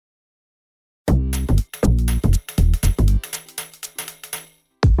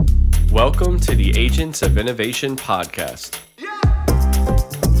Welcome to the Agents of Innovation podcast,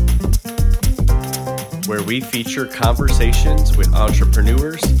 where we feature conversations with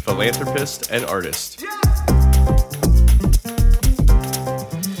entrepreneurs, philanthropists, and artists.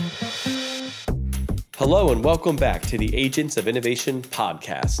 Hello and welcome back to the Agents of Innovation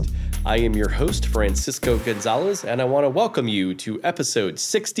podcast. I am your host, Francisco Gonzalez, and I want to welcome you to episode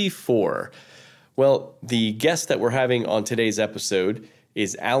 64. Well, the guest that we're having on today's episode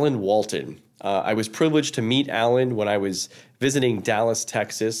is Alan Walton. I was privileged to meet Alan when I was visiting Dallas,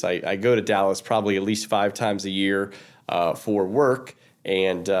 Texas. I go to Dallas probably at least 5 times a year for work,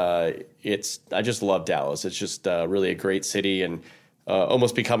 and I just love Dallas. It's just really a great city and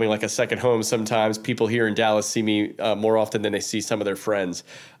almost becoming like a second home sometimes. People here in Dallas see me more often than they see some of their friends.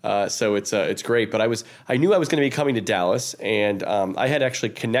 So it's great. But I knew I was going to be coming to Dallas, and I had actually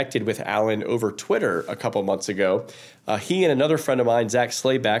connected with Alan over Twitter a couple months ago. He and another friend of mine, Zach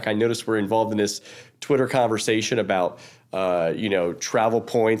Slayback, I noticed were involved in this Twitter conversation about travel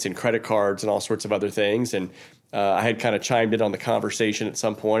points and credit cards and all sorts of other things. And I had kind of chimed in on the conversation at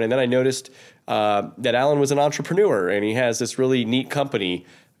some point, and then I noticed that Alan was an entrepreneur, and he has this really neat company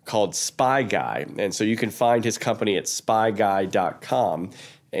called Spy Guy. And so you can find his company at spyguy.com.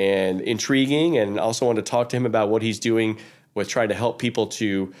 And intriguing, and also wanted to talk to him about what he's doing with trying to help people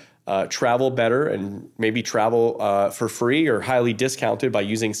to travel better and maybe travel for free or highly discounted by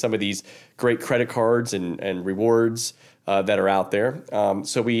using some of these great credit cards and rewards that are out there.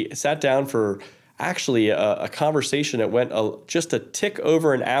 So we sat down for actually a conversation that went just a tick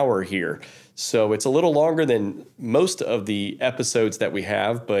over an hour here. So it's a little longer than most of the episodes that we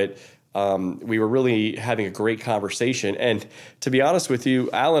have, but we were really having a great conversation. And to be honest with you,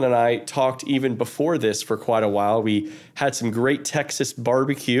 Alan and I talked even before this for quite a while. We had some great Texas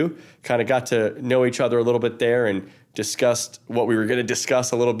barbecue, kind of got to know each other a little bit there and discussed what we were going to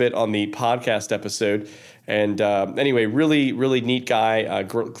discuss a little bit on the podcast episode. And anyway, really, really neat guy.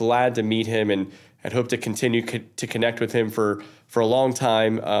 Glad to meet him and hope to continue to connect with him for a long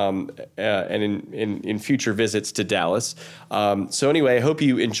time and in future visits to Dallas. So anyway, I hope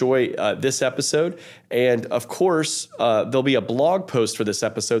you enjoy this episode. And of course, there'll be a blog post for this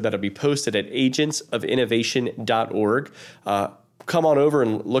episode that'll be posted at agentsofinnovation.org. Come on over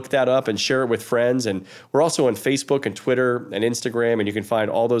and look that up and share it with friends. And we're also on Facebook and Twitter and Instagram, and you can find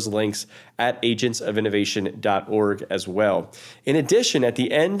all those links at agentsofinnovation.org as well. In addition, at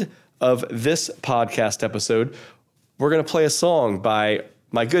the end of this podcast episode, we're going to play a song by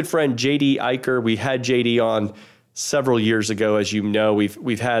my good friend JD Eicher. We had JD on several years ago, as you know. We've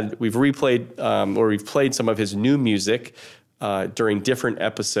played some of his new music during different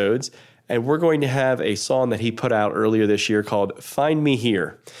episodes, and we're going to have a song that he put out earlier this year called "Find Me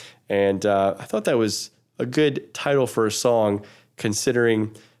Here," and I thought that was a good title for a song,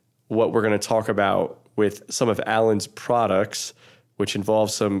 considering what we're going to talk about with some of Alan's products, which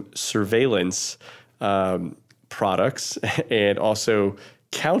involves some surveillance products and also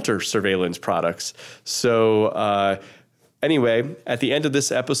counter surveillance products. So anyway, at the end of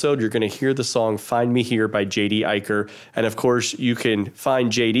this episode, you're going to hear the song "Find Me Here" by JD Eicher. And of course, you can find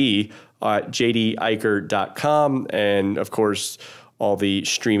JD at jdeicher.com. And of course, all the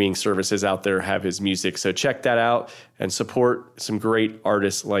streaming services out there have his music. So check that out and support some great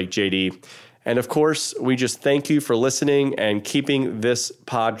artists like JD. And of course, we just thank you for listening and keeping this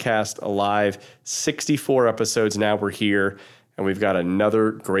podcast alive. 64 episodes now we're here, and we've got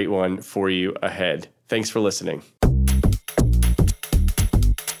another great one for you ahead. Thanks for listening.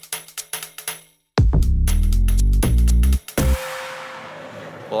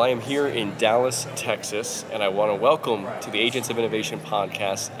 Well, I am here in Dallas, Texas, and I want to welcome to the Agents of Innovation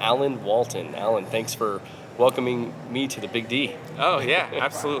podcast, Alan Walton. Alan, thanks for welcoming me to the Big D. Oh, yeah,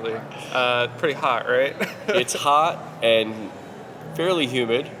 absolutely. Pretty hot, right? It's hot and fairly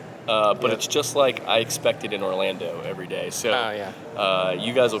humid, but It's just like I expected in Orlando every day. So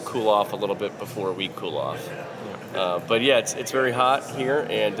you guys will cool off a little bit before we cool off. But yeah, it's very hot here,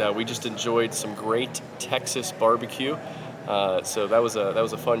 and we just enjoyed some great Texas barbecue. So that was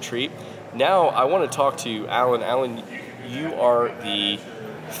a fun treat. Now I want to talk to Alan. Alan, you are the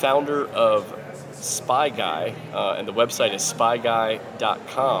founder of Spy Guy, and the website is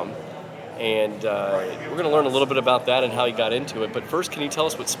spyguy.com. And we're going to learn a little bit about that and how you got into it. But first, can you tell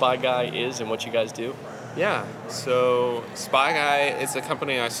us what Spy Guy is and what you guys do? Yeah, so Spy Guy is a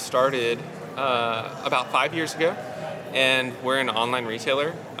company I started about 5 years ago, and we're an online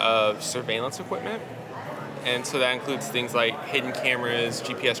retailer of surveillance equipment. And so that includes things like hidden cameras,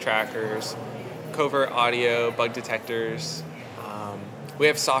 GPS trackers, covert audio, bug detectors. We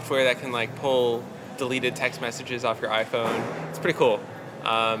have software that can pull deleted text messages off your iPhone. It's pretty cool.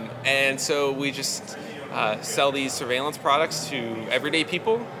 And so we just sell these surveillance products to everyday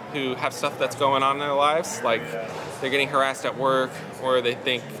people who have stuff that's going on in their lives, like they're getting harassed at work, or they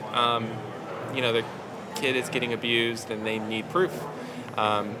think, their kid is getting abused and they need proof.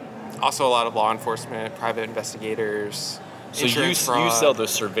 Also, a lot of law enforcement, private investigators. So you sell the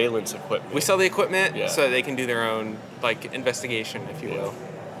surveillance equipment. We sell the equipment so that they can do their own investigation, if you will.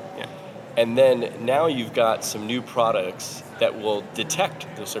 Yeah. And then now you've got some new products that will detect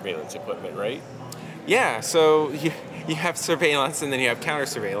the surveillance equipment, right? Yeah. So you have surveillance, and then you have counter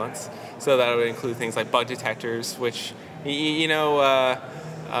surveillance. So that would include things like bug detectors, which in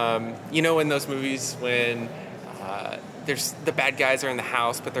those movies when there's the bad guys are in the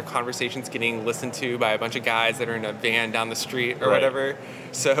house, but their conversation's getting listened to by a bunch of guys that are in a van down the street or whatever.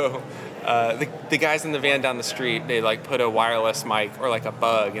 So the guys in the van down the street, they put a wireless mic or a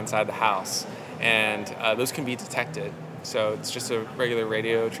bug inside the house, and those can be detected. So it's just a regular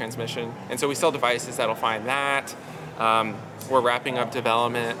radio transmission. And so we sell devices that'll find that. We're wrapping up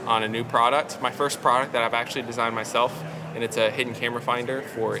development on a new product, my first product that I've actually designed myself, and it's a hidden camera finder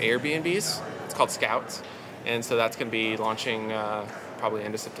for Airbnbs. It's called Scout. And so that's going to be launching probably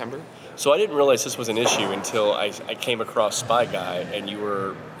end of September. So I didn't realize this was an issue until I came across Spy Guy, and you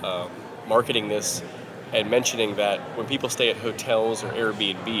were marketing this and mentioning that when people stay at hotels or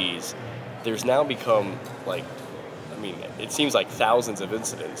Airbnbs, there's now become it seems like thousands of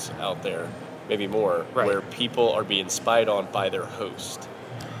incidents out there, maybe more, where people are being spied on by their host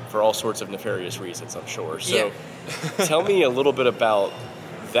for all sorts of nefarious reasons, I'm sure. So tell me a little bit about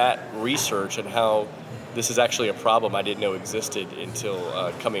that research and how this is actually a problem I didn't know existed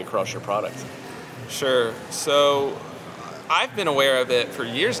until coming across your product. Sure. So I've been aware of it for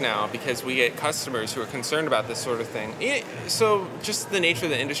years now because we get customers who are concerned about this sort of thing. So just the nature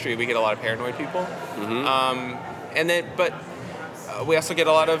of the industry, we get a lot of paranoid people. Mm-hmm. But we also get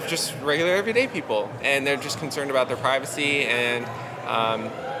a lot of just regular everyday people, and they're just concerned about their privacy. And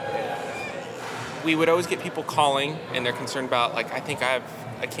we would always get people calling, and they're concerned about, I think I have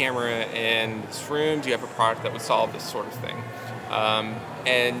a camera in this room. Do you have a product that would solve this sort of thing?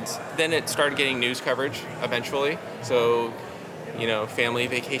 And then it started getting news coverage eventually. So, family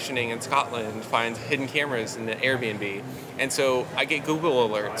vacationing in Scotland finds hidden cameras in the Airbnb. And so I get Google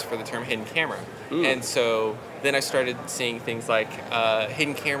alerts for the term hidden camera. Ooh. And so then I started seeing things like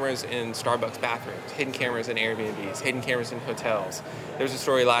hidden cameras in Starbucks bathrooms, hidden cameras in Airbnbs, hidden cameras in hotels. There was a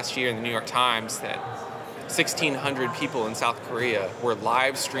story last year in the New York Times that 1,600 people in South Korea were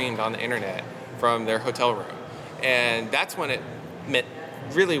live streamed on the internet from their hotel room. And that's when it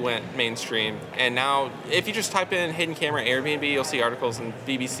really went mainstream. And now, if you just type in hidden camera Airbnb, you'll see articles in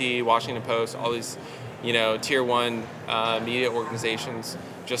BBC, Washington Post, all these, tier one media organizations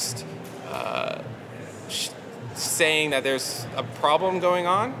just saying that there's a problem going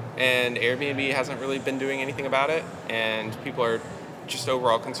on, and Airbnb hasn't really been doing anything about it, and people are just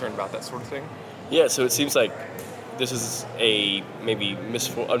overall concerned about that sort of thing. Yeah, so it seems like this is a maybe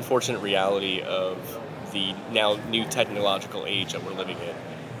unfortunate reality of the now new technological age that we're living in,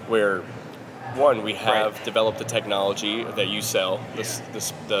 where one, we have developed the technology that you sell,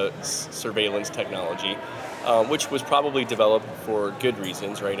 the surveillance technology, which was probably developed for good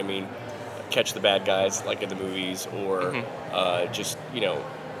reasons, right? I mean, catch the bad guys like in the movies, or just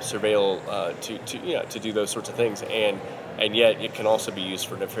surveil to do those sorts of things, and yet it can also be used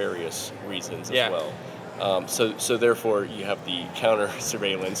for nefarious reasons as well. So therefore you have the counter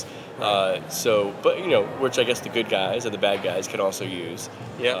surveillance. Which I guess the good guys and the bad guys can also use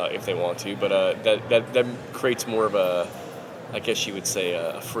if they want to. But that creates more of a, I guess you would say,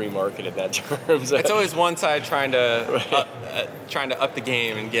 a free market in that terms. It's always one side trying to up the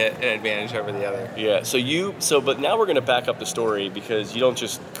game and get an advantage over the other. Yeah. But now we're going to back up the story, because you don't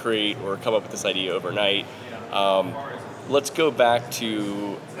just create or come up with this idea overnight. Let's go back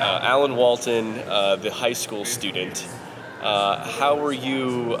to Alan Walton, the high school student. How were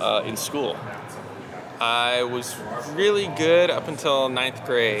you in school? I was really good up until 9th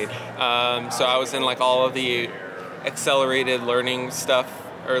grade. So I was in all of the accelerated learning stuff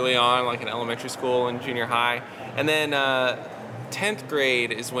early on, in elementary school and junior high. And then 10th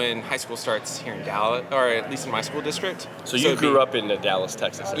grade is when high school starts here in Dallas, or at least in my school district. So you grew up in Dallas,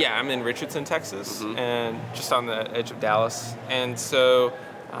 Texas? Yeah, I'm in Richardson, Texas, and just on the edge of Dallas. And so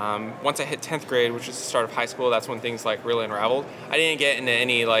once I hit 10th grade, which was the start of high school, that's when things really unraveled. I didn't get into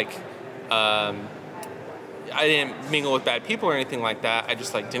any I didn't mingle with bad people or anything like that. I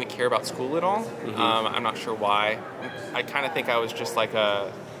just didn't care about school at all. I'm not sure why. I kind of think I was just a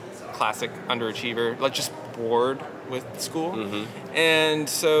classic underachiever, just bored with school. And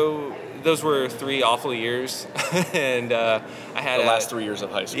so those were 3 awful years, and I had The last 3 years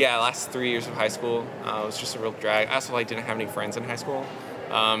of high school. Yeah, last 3 years of high school. It was just a real drag. I also didn't have any friends in high school.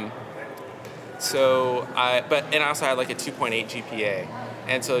 And I also had like a 2.8 GPA,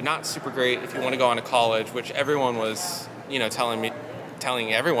 and so not super great if you want to go on to college, which everyone was,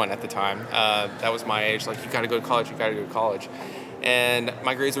 telling everyone at the time. That was my age. Like, you got to go to college. You got to go to college. And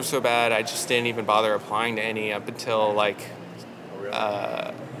my grades were so bad, I just didn't even bother applying to any up until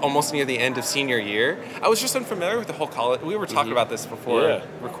almost near the end of senior year. I was just unfamiliar with the whole college. We were talking about this before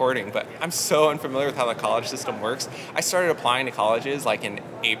recording, but I'm so unfamiliar with how the college system works. I started applying to colleges like in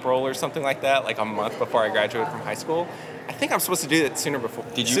April or something like that, like a month before I graduated from high school. I think I'm supposed to do that sooner before.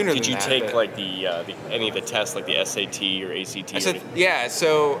 Did you take like any of the tests, like the SAT or ACT? Yeah.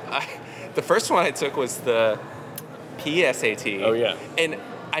 So the first one I took was the PSAT. Oh yeah. And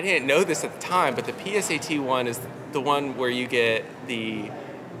I didn't know this at the time, but the PSAT one is the one where you get the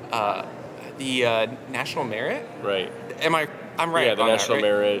national merit. Right. I'm right. Yeah, the national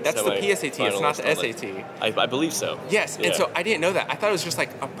merit. That's the PSAT. It's not the SAT. I believe so. Yes, yeah. And so I didn't know that. I thought it was just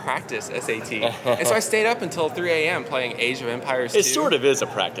like a practice SAT. And so I stayed up until 3 a.m. playing Age of Empires 2. It sort of is a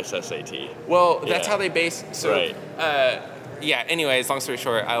practice SAT. Well, that's how they base. So, right. Anyways, long story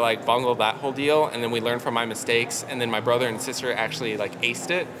short, I bungled that whole deal, and then we learned from my mistakes, and then my brother and sister actually aced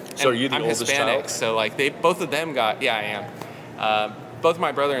it. So are you the oldest Hispanic, child? So both of them got. Yeah, I am. Both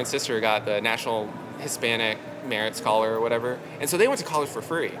my brother and sister got the National Hispanic Merit Scholar or whatever, and so they went to college for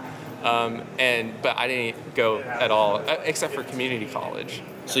free. But I didn't go at all, except for community college.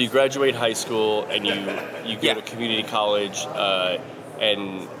 So you graduate high school and you go to community college,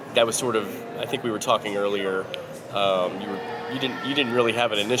 and that was sort of, I think we were talking earlier. You didn't really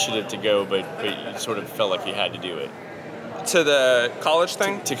have an initiative to go, but you sort of felt like you had to do it. To the college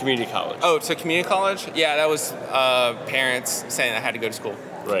thing? To community college. Oh, to community college? Yeah, that was parents saying I had to go to school.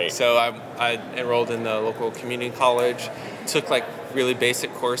 Right. So I enrolled in the local community college, took really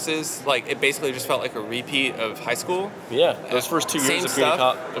basic courses. It basically just felt like a repeat of high school. Yeah, those first 2 years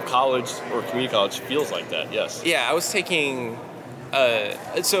of college or community college feels like that, yes. Yeah, I was taking,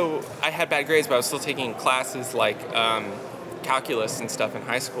 so I had bad grades, but I was still taking classes like calculus and stuff in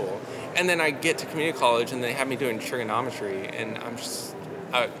high school. And then I get to community college and they had me doing trigonometry, and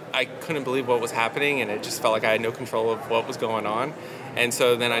I couldn't believe what was happening, and it just felt like I had no control of what was going on. And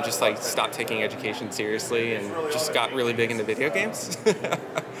so then I just stopped taking education seriously and just got really big into video games.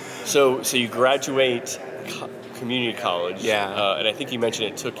 So you graduate community college. Yeah. And I think you mentioned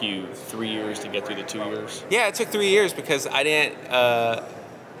it took you 3 years to get through the 2 years. Yeah, it took 3 years because I didn't,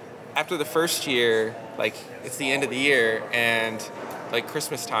 after the first year, it's the end of the year and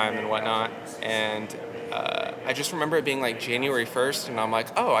Christmas time and whatnot, and I just remember it being January 1st, and I'm like,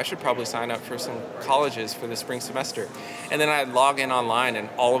 oh, I should probably sign up for some colleges for the spring semester. And then I log in online, and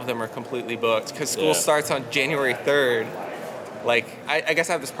all of them are completely booked because school starts on January 3rd. I guess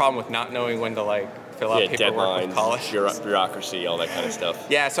I have this problem with not knowing when to fill out paperwork deadlines, with college. Bureaucracy, all that kind of stuff.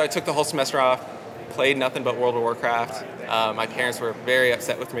 Yeah, so I took the whole semester off, played nothing but World of Warcraft. My parents were very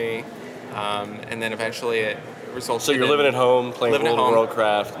upset with me, and then eventually it resulted. So you're living at home, playing World of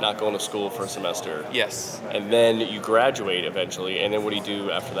Warcraft, not going to school for a semester. Yes. And then you graduate eventually, and then what do you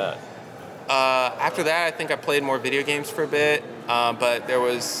do after that? After that, I think I played more video games for a bit, but there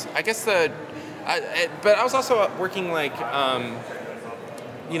was, I guess but I was also working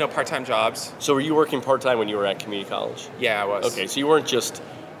part-time jobs. So were you working part-time when you were at community college? Yeah, I was. Okay, so you weren't just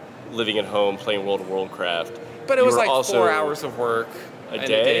living at home playing World of Warcraft. But it was 4 hours of work. A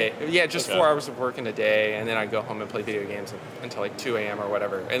day? Yeah, just 4 hours of work in a day, and then I'd go home and play video games until 2 a.m. or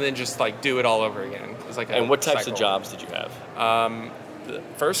whatever, and then just do it all over again. It was And what types of jobs did you have? The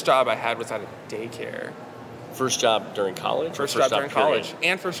first job I had was at a daycare. First job during college? First job during college,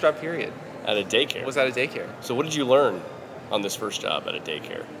 and first job period. At a daycare? Was at a daycare. So what did you learn on this first job at a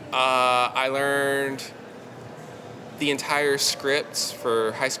daycare? I learned the entire scripts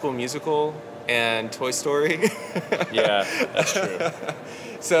for High School Musical and Toy Story. Yeah, that's true.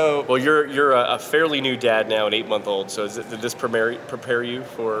 So, well, you're a fairly new dad now, an 8-month-old. So did this prepare you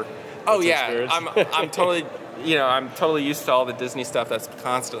for? Oh yeah, experience? I'm totally. I'm totally used to all the Disney stuff that's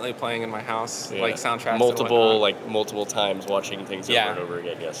constantly playing in my house, soundtracks. Multiple times watching things over and over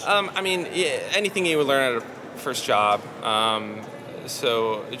again. Yes. Anything you would learn at a first job.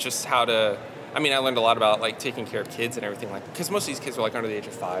 So just how to. I learned a lot about taking care of kids and everything because most of these kids were under the age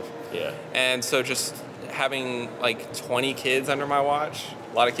of 5. Yeah. And so just having 20 kids under my watch,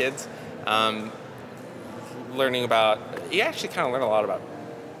 a lot of kids, learning about. You actually kind of learn a lot about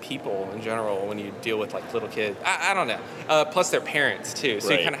people in general when you deal with little kids. I don't know. Plus their parents too,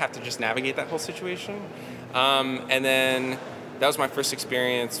 so you kind of have to just navigate that whole situation. And then that was my first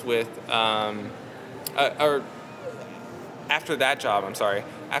experience with, or after that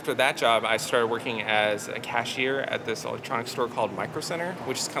job, I started working as a cashier at this electronics store called Micro Center,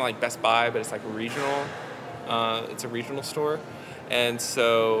 which is kind of like Best Buy, but it's like regional. It's a regional store. And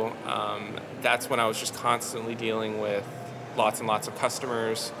so that's when I was just constantly dealing with lots and lots of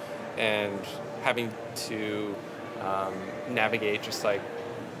customers and having to navigate just like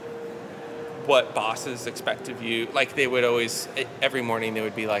what bosses expect of you. Like they would always, every morning they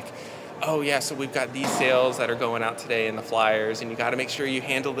would be like, oh yeah, so we've got these sales that are going out today in the flyers and you got to make sure you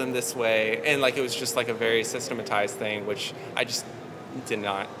handle them this way. And like it was just like a very systematized thing, which I just did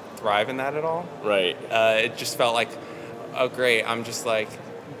not thrive in that at all. Right. It just felt like, oh great, I'm just like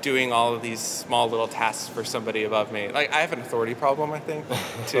doing all of these small little tasks for somebody above me. Like I have an authority problem, I think,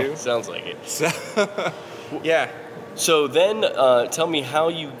 too. Sounds like it. So, yeah. So then tell me how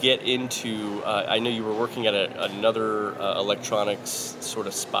you get into, I know you were working at another electronics sort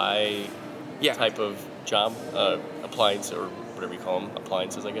of spy type of job, appliance or whatever you call them,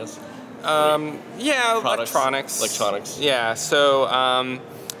 appliances, I guess. Products, electronics. Yeah, so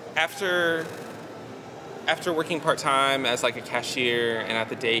after working part-time as like a cashier and at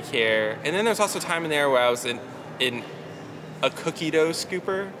the daycare, and then there's also time in there where I was in a cookie dough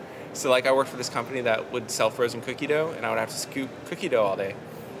scooper. So like I worked for this company that would sell frozen cookie dough, and I would have to scoop cookie dough all day.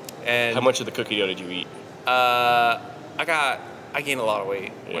 And how much of the cookie dough did you eat? I gained a lot of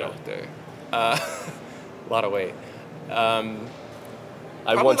weight when I worked there. A lot of weight. I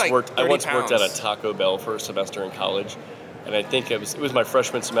once worked pounds. at a Taco Bell for a semester in college, and I think it was my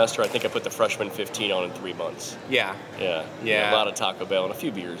freshman semester. I think I put the freshman 15 on in 3 months. Yeah. A lot of Taco Bell and a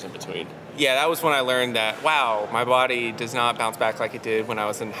few beers in between. Yeah, that was when I learned that, wow, my body does not bounce back like it did when I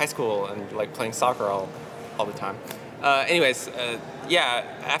was in high school and like playing soccer all the time. After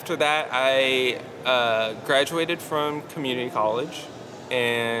that, I graduated from community college,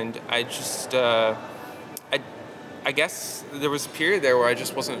 and I just, I guess there was a period there where I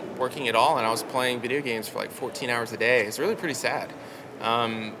just wasn't working at all, and I was playing video games for like 14 hours a day. It's really pretty sad.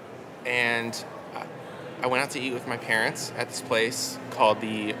 And I went out to eat with my parents at this place called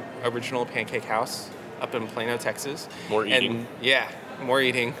the Original Pancake House up in Plano, Texas. More eating. More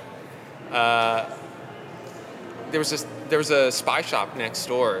eating. There was a spy shop next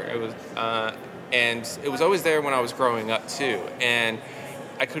door. It was, and it was always there when I was growing up too. And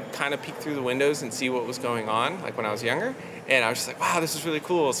I could kind of peek through the windows and see what was going on, like when I was younger. And I was just like, wow, this is really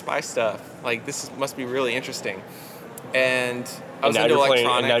cool, spy stuff. Like must be really interesting. And I was into electronics.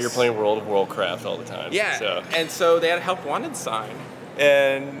 And now you're playing World of Warcraft all the time. Yeah, so. And so they had a help wanted sign.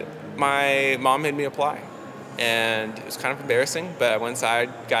 And my mom made me apply. And it was kind of embarrassing, but I went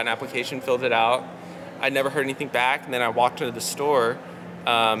inside, got an application, filled it out. I never heard anything back, and then I walked into the store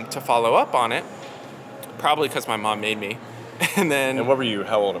to follow up on it, probably because my mom made me. And what were you,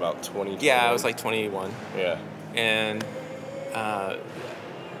 how old, about 20? Yeah, I was like 21. Yeah. And I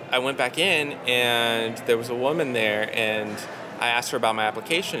went back in, and there was a woman there, and I asked her about my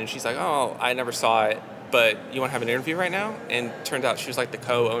application, and she's like, oh, I never saw it, but you want to have an interview right now? And turned out she was like the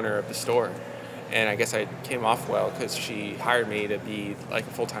co-owner of the store. And I guess I came off well because she hired me to be like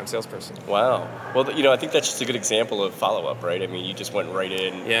a full-time salesperson. Wow. Well, I think that's just a good example of follow-up, right? I mean, you just went right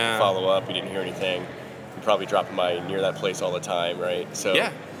in, follow up, you didn't hear anything. You're probably dropping by near that place all the time, right?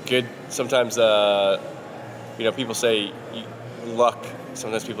 So good. Sometimes, people say luck.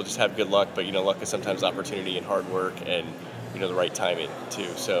 Sometimes people just have good luck, but, luck is sometimes opportunity and hard work and, the right timing too.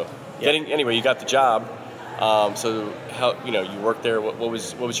 So anyway, you got the job. So how, you worked there, what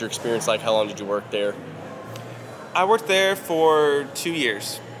was your experience like? How long did you work there? I worked there for 2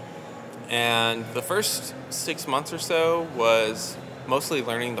 years, and the first 6 months or so was mostly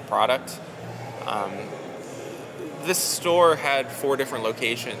learning the product. This store had 4 different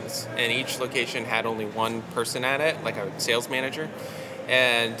locations, and each location had only one person at it, like a sales manager,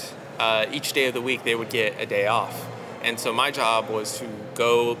 and each day of the week they would get a day off. And so my job was to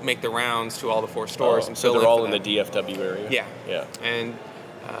go make the rounds to all the 4 stores and fill in. So they're all in the DFW area? Yeah. And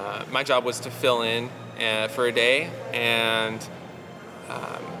my job was to fill in for a day. And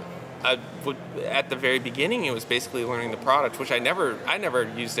at the very beginning, it was basically learning the product, which I never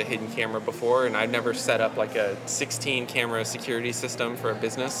used a hidden camera before, and I'd never set up like a 16 camera security system for a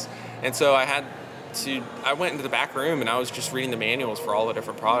business. And so I went into the back room and I was just reading the manuals for all the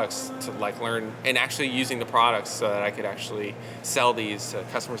different products to like learn and actually using the products so that I could actually sell these to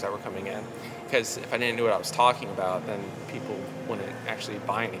customers that were coming in. Because if I didn't know what I was talking about, then people wouldn't actually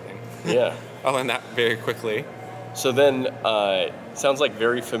buy anything. Yeah. I learned that very quickly. So then, sounds like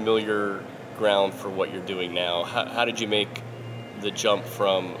very familiar ground for what you're doing now. How did you make the jump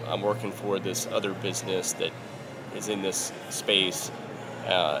from I'm working for this other business that is in this space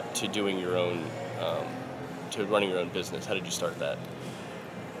to doing your own, to running your own business? How did you start that?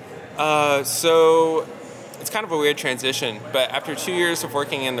 So it's kind of a weird transition, but after 2 years of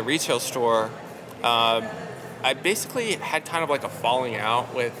working in the retail store, I basically had kind of like a falling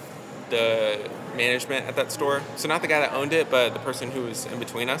out with the management at that store. So not the guy that owned it, but the person who was in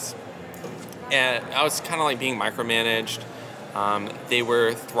between us. And I was kind of like being micromanaged. They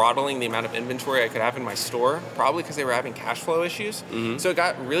were throttling the amount of inventory I could have in my store, probably because they were having cash flow issues. Mm-hmm. So it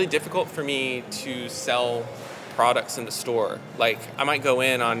got really difficult for me to sell products in the store. Like I might go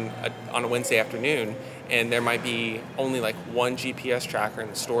in on a Wednesday afternoon and there might be only like one GPS tracker in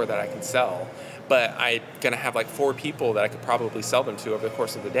the store that I can sell, but I'm gonna have like 4 people that I could probably sell them to over the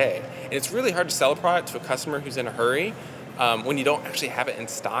course of the day. And it's really hard to sell a product to a customer who's in a hurry when you don't actually have it in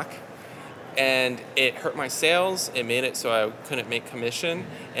stock. And it hurt my sales. It made it so I couldn't make commission,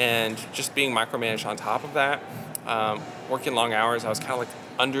 and just being micromanaged on top of that, working long hours, I was kind of like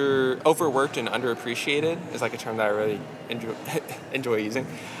overworked and underappreciated is like a term that I really enjoy using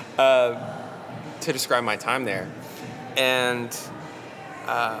to describe my time there. And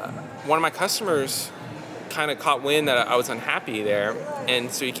one of my customers kind of caught wind that I was unhappy there, and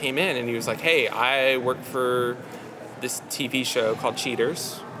so he came in and he was like, "Hey, I work for this TV show called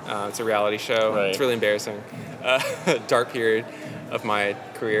Cheaters. It's a reality show. Right. It's really embarrassing. Dark period of my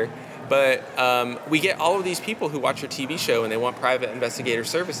career. But we get all of these people who watch your TV show and they want private investigator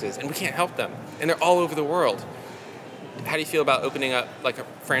services, and we can't help them. And they're all over the world. How do you feel about opening up like a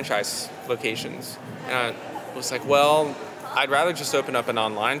franchise locations?" And I was like, well, I'd rather just open up an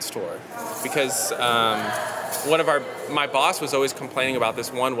online store, because my boss was always complaining about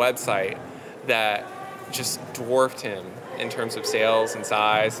this one website that just dwarfed him in terms of sales and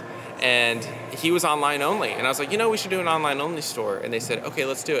size, and he was online only. And I was like, we should do an online only store. And they said, okay,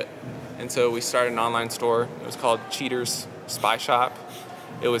 let's do it. And so we started an online store. It was called Cheaters Spy Shop.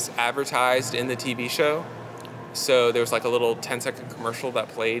 It was advertised in the TV show. So there was like a little 10-second commercial that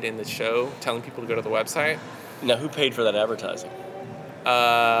played in the show telling people to go to the website. Now, who paid for that advertising?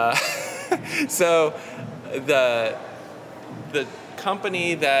 So the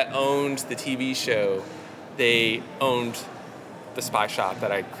company that owned the TV show, they owned the spy shop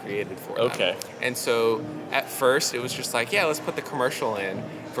that I created for them. Okay. And so at first it was just like, yeah, let's put the commercial in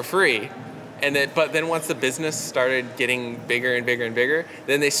for free. But then once the business started getting bigger and bigger and bigger,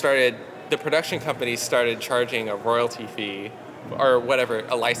 then the production companies started charging a royalty fee or whatever,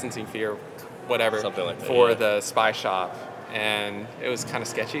 a licensing fee or whatever, something like that, for the spy shop. And it was kind of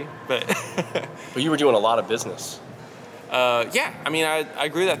sketchy, but... But you were doing a lot of business. Yeah, I mean, I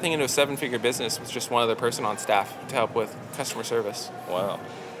grew that thing into a 7-figure business with just one other person on staff to help with customer service. Wow.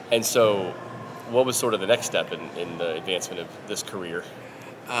 And so what was sort of the next step in the advancement of this career?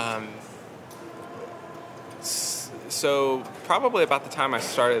 So probably about the time I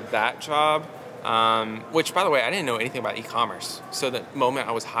started that job, which, by the way, I didn't know anything about e-commerce. So the moment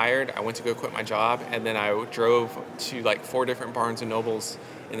I was hired, I went to go quit my job, and then I drove to like 4 different Barnes & Nobles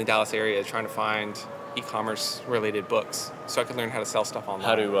in the Dallas area trying to find e-commerce related books so I could learn how to sell stuff online.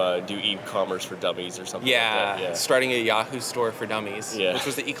 How to do e-commerce for dummies or something like that. Yeah, starting a Yahoo store for dummies, which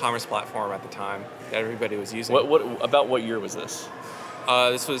was the e-commerce platform at the time that everybody was using. What year was this?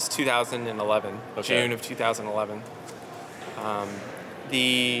 This was 2011, June of 2011.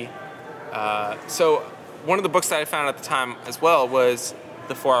 So one of the books that I found at the time as well was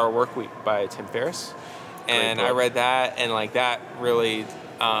The 4-Hour Workweek by Tim Ferriss. And I read that, and like that really...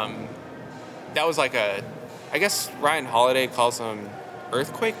 that was like I guess Ryan Holiday calls them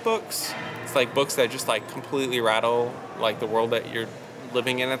earthquake books. It's like books that just like completely rattle like the world that you're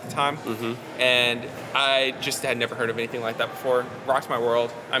living in at the time. Mm-hmm. And I just had never heard of anything like that before. Rocked my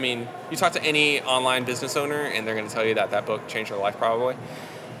world. I mean, you talk to any online business owner and they're going to tell you that book changed their life probably.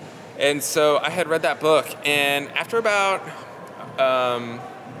 And so I had read that book, and after about,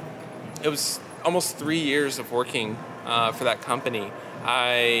 it was almost 3 years of working for that company,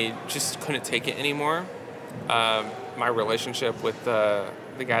 I just couldn't take it anymore. My relationship with the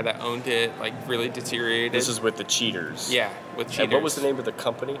guy that owned it like really deteriorated. This is with the Cheaters. Yeah, with Cheaters. And what was the name of the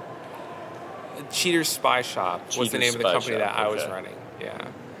company? Cheaters Spy Shop was the name of the company that I was running. Yeah.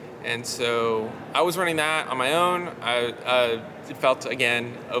 And so I was running that on my own. I felt,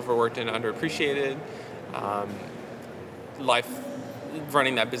 again, overworked and underappreciated. Life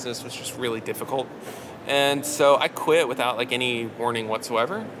running that business was just really difficult. And so I quit without like any warning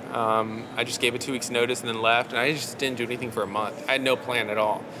whatsoever. I just gave a 2 weeks notice and then left, and I just didn't do anything for a month. I had no plan at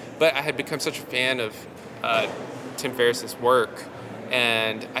all. But I had become such a fan of Tim Ferriss's work,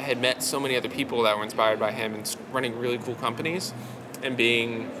 and I had met so many other people that were inspired by him and running really cool companies and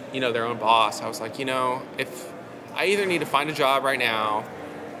being, their own boss. I was like, if I either need to find a job right now,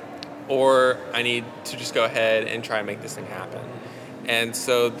 or I need to just go ahead and try and make this thing happen. And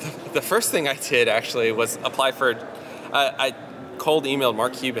so the first thing I did actually was apply for, I cold emailed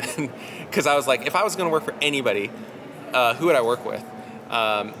Mark Cuban because I was like, if I was going to work for anybody, who would I work with?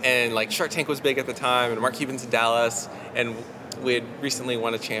 And like Shark Tank was big at the time, and Mark Cuban's in Dallas, and we had recently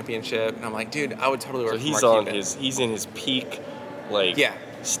won a championship, and I'm like, dude, I would totally work for Mark Cuban. He's in his peak, like, yeah.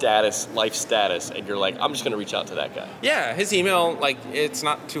 life status, and you're like, I'm just going to reach out to that guy. Yeah, his email, like, it's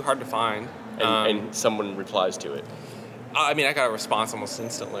not too hard to find. And someone replies to it. I mean, I got a response almost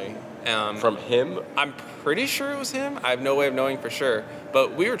instantly. From him? I'm pretty sure it was him. I have no way of knowing for sure.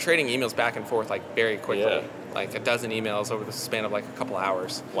 But we were trading emails back and forth, like, very quickly. Yeah. Like a dozen emails over the span of, like, a couple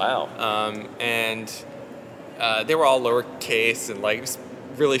hours. Wow. And they were all lowercase and, like,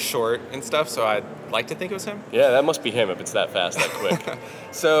 really short and stuff, so I'd like to think it was him. Yeah, that must be him if it's that fast, that quick.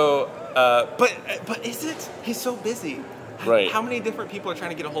 So, but is it? He's so busy. Right. How many different people are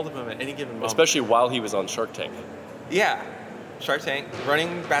trying to get a hold of him at any given moment? Especially while he was on Shark Tank. Yeah. Shark Tank,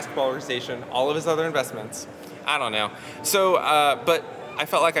 running basketball organization, all of his other investments. I don't know. So, but I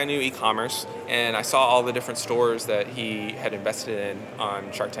felt like I knew e-commerce, and I saw all the different stores that he had invested in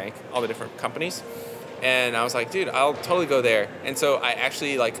on Shark Tank, all the different companies. And I was like, dude, I'll totally go there. And so I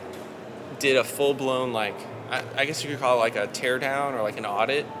actually, like, did a full-blown, like, I guess you could call it like a teardown or like an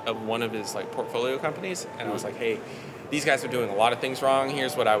audit of one of his, like, portfolio companies. And I was like, hey, these guys are doing a lot of things wrong.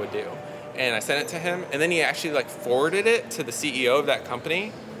 Here's what I would do. And I sent it to him, and then he actually, like, forwarded it to the CEO of that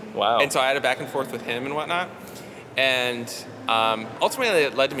company. Wow. And so I had a back and forth with him and whatnot. And ultimately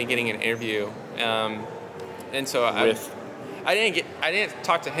it led to me getting an interview. And so I didn't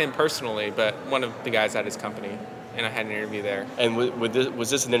talk to him personally, but one of the guys at his company, and I had an interview there. And was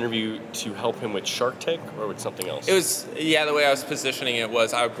this an interview to help him with Shark Tank or with something else? It was, yeah, the way I was positioning it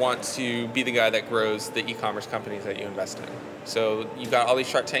was I want to be the guy that grows the e-commerce companies that you invest in. So you've got all these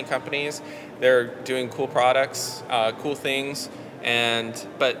Shark Tank companies, they're doing cool products, cool things,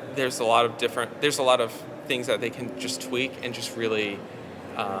 but there's a lot of things that they can just tweak and just really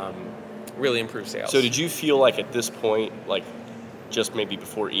improve sales. So did you feel like at this point, like just maybe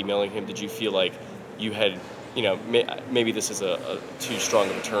before emailing him, did you feel like you had, you know, maybe this is a too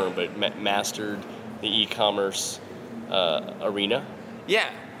strong of a term, but mastered the e-commerce arena? Yeah.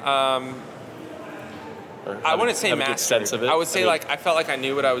 I wouldn't say mastered. Sense of it? I would say, I felt like I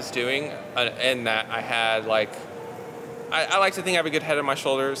knew what I was doing, and that I had, I like to think I have a good head on my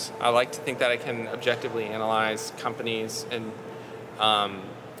shoulders. I like to think that I can objectively analyze companies and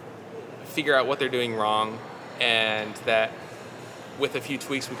figure out what they're doing wrong, and that with a few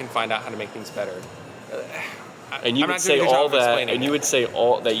tweaks we can find out how to make things better. And you would say all that, and you would say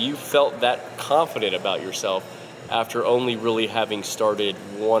all that you felt that confident about yourself after only really having started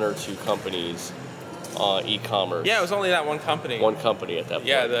one or two companies e-commerce. Yeah, it was only that one company. One company at that point.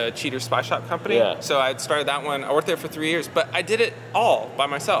 Yeah, the Cheater Spy Shop company. Yeah. So I had started that one. I worked there for 3 years, but I did it all by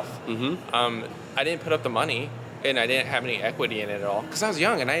myself. Mm-hmm. I didn't put up the money, and I didn't have any equity in it at all because I was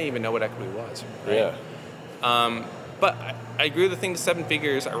young and I didn't even know what equity was. Right? Yeah. But I grew the thing to 7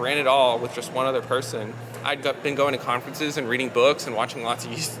 figures. I ran it all with just one other person. I'd been going to conferences and reading books and watching lots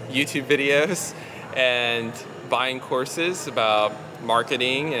of YouTube videos and buying courses about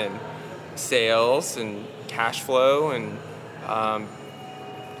marketing and sales and cash flow and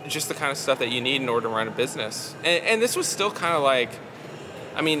just the kind of stuff that you need in order to run a business. And this was still kind of like,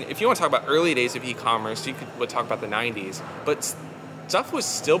 I mean, if you want to talk about early days of e-commerce, would talk about the 90s, but stuff was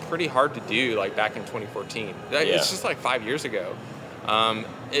still pretty hard to do, like back in 2014. Yeah. It's just like 5 years ago.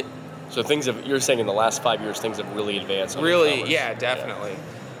 So you're saying in the last 5 years, things have really advanced on really, e-commerce. yeah, definitely.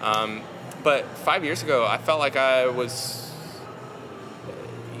 Yeah. But 5 years ago, I felt like I was,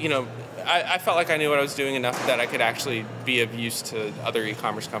 I felt like I knew what I was doing enough that I could actually be of use to other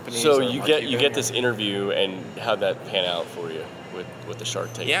e-commerce companies. So you get this interview, and how'd that pan out for you with the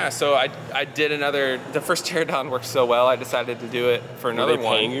Shark Tank? Yeah, so I did the first teardown worked so well, I decided to do it for another one.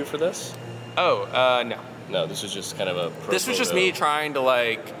 Were they paying you for this? Oh, no. No, this was just kind of a pro This was just me trying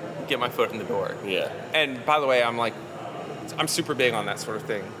to, get my foot in the door. Yeah. And by the way, I'm super big on that sort of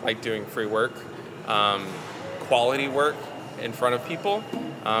thing, like doing free work, quality work in front of people,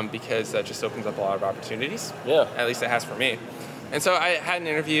 because that just opens up a lot of opportunities. Yeah. At least it has for me. And so I had an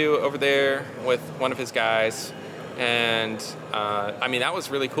interview over there with one of his guys, and that was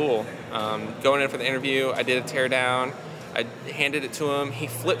really cool. Going in for the interview, I did a teardown. I handed it to him. He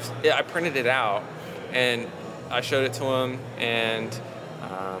flipped it. I printed it out, and I showed it to him, and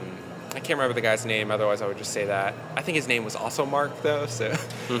I can't remember the guy's name, otherwise I would just say that. I think his name was also Mark, though, so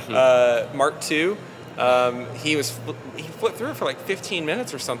Mark 2. He flipped through it for 15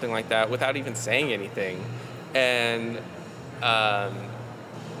 minutes or something like that without even saying anything. And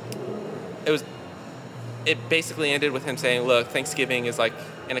it basically ended with him saying, look, Thanksgiving is like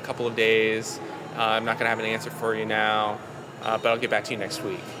in a couple of days. I'm not going to have an answer for you now, but I'll get back to you next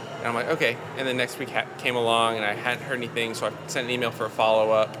week. And I'm like, okay. And then next week came along, and I hadn't heard anything, so I sent an email for a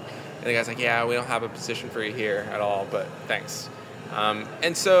follow-up. And the guy's like, yeah, we don't have a position for you here at all, but thanks.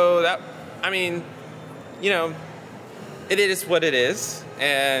 And so that, I mean, it is what it is.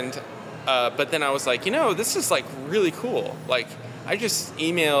 And but then I was like, this is like really cool. Like, I just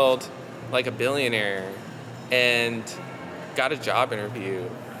emailed like a billionaire and got a job interview,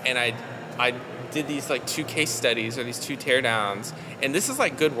 and I did these like 2 case studies or these 2 teardowns, and this is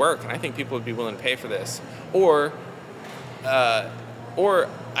like good work, and I think people would be willing to pay for this. Or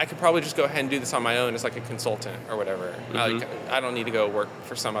I could probably just go ahead and do this on my own as like a consultant or whatever. I don't need to go work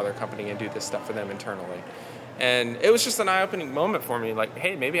for some other company and do this stuff for them internally. And it was just an eye-opening moment for me. Like,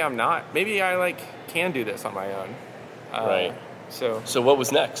 hey, maybe I like can do this on my own. Right. So what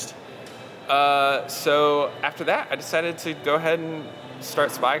was next? So after that, I decided to go ahead and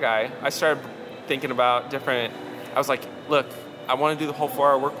start Spy Guy. I started thinking about I was like, look, I want to do the whole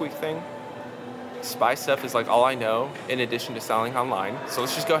 4-hour work week thing. Spy stuff is like all I know in addition to selling online. So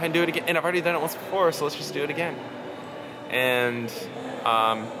let's just go ahead and do it again. And I've already done it once before, so let's just do it again. And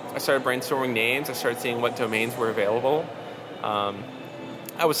I started brainstorming names. I started seeing what domains were available.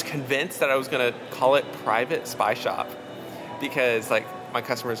 I was convinced that I was going to call it Private Spy Shop because like my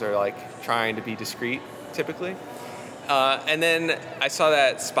customers are like trying to be discreet typically. And then I saw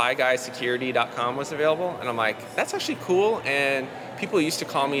that spyguysecurity.com was available, and I'm like, that's actually cool. And people used to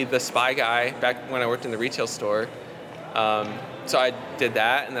call me the Spy Guy back when I worked in the retail store. So I did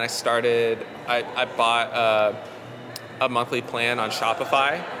that, and then I bought a monthly plan on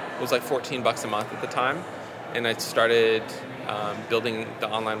Shopify. It was like $14 a month at the time, and I started building the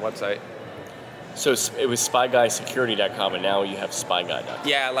online website. So it was spyguysecurity.com, and now you have spyguy.com.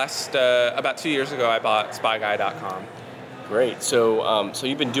 Yeah, about 2 years ago, I bought spyguy.com. Great. So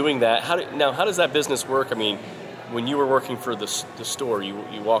you've been doing that. How does that business work? I mean, when you were working for the store,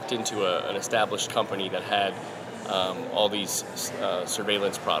 you walked into an established company that had all these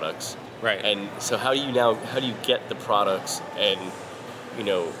surveillance products. Right. And so how do you get the products and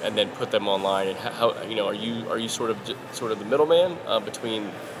then put them online? And how are you sort of the middleman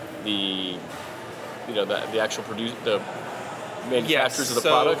between the actual the manufacturers of the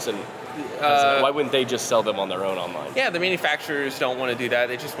products, and why wouldn't they just sell them on their own online? Yeah, the manufacturers don't want to do that.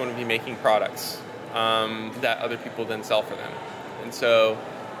 They just want to be making products that other people then sell for them. And so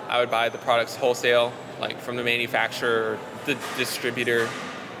I would buy the products wholesale, like from the manufacturer, the distributor.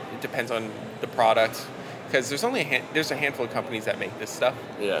 It depends on the product, because there's only there's a handful of companies that make this stuff.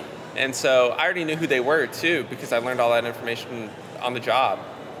 Yeah. And so I already knew who they were too, because I learned all that information on the job,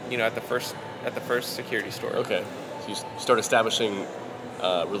 at the first security store. Okay. So you start establishing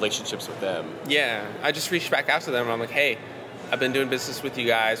relationships with them. Yeah. I just reached back out to them and I'm like, hey, I've been doing business with you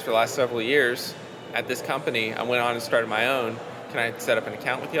guys for the last several years at this company. I went on and started my own. Can I set up an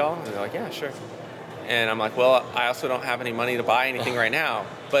account with y'all? And they're like, yeah, sure. And I'm like, well, I also don't have any money to buy anything right now.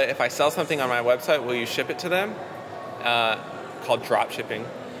 But if I sell something on my website, will you ship it to them? Called drop shipping.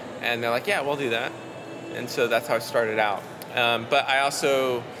 And they're like, yeah, we'll do that. And so that's how I started out. But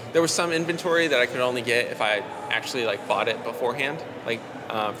there was some inventory that I could only get if I actually bought it beforehand,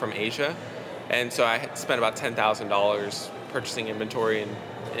 from Asia. And so I had spent about $10,000 purchasing inventory,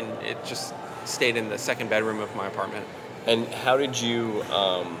 and it just stayed in the second bedroom of my apartment. And how did you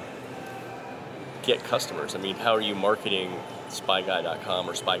get customers? I mean, how are you marketing spyguy.com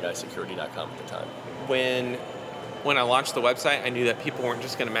or spyguysecurity.com at the time? When I launched the website, I knew that people weren't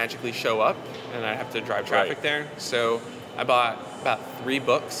just going to magically show up and I'd have to drive traffic there. So I bought about 3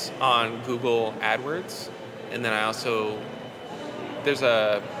 books on Google AdWords, and then I also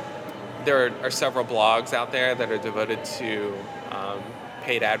there are several blogs out there that are devoted to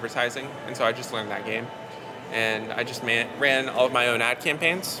paid advertising, and so I just learned that game. And I just ran all of my own ad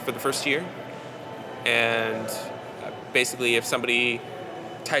campaigns for the first year. And basically, if somebody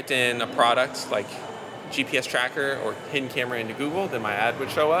typed in a product like GPS tracker or hidden camera into Google, then my ad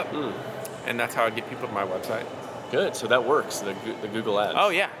would show up. And that's how I'd get people to my website. Good. So that works, the Google ads. Oh,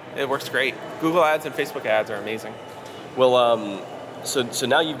 yeah. It works great. Google ads and Facebook ads are amazing. Well, so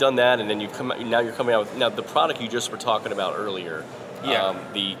now you've done that, and then you're coming out with, now the product you just were talking about earlier,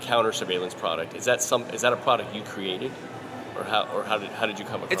 the counter surveillance product. Is that a product you created, or how did you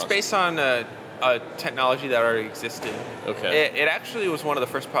come across it? It's based on a technology that already existed. Okay. It actually was one of the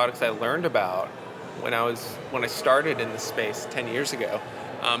first products I learned about when I started in this space 10 years ago.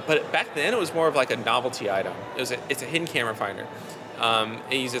 But back then it was more of like a novelty item. It's a hidden camera finder.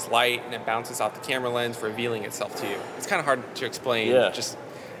 It uses light and it bounces off the camera lens, revealing itself to you. It's kind of hard to explain. Yeah. Just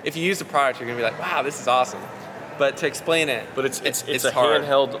if you use the product, you're gonna be like, wow, this is awesome. But to explain it, But it's a hard.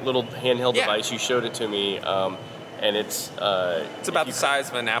 little handheld Yeah. device. You showed it to me, and it's About the size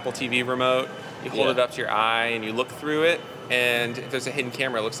of an Apple TV remote. You hold Yeah. it up to your eye and you look through it, and if there's a hidden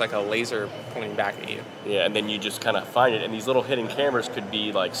camera, it looks like a laser pointing back at you. Yeah, and then you just kind of find it, and these little hidden cameras could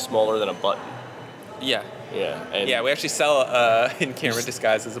be like smaller than a button. Yeah. Yeah, and Yeah, we actually sell a hidden camera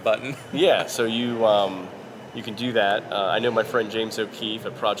disguised as a button. yeah, so you can do that. I know my friend James O'Keefe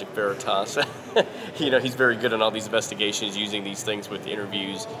at Project Veritas. He's very good on all these investigations, using these things with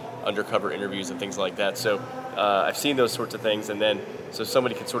interviews, undercover interviews, and things like that. So I've seen those sorts of things, and then so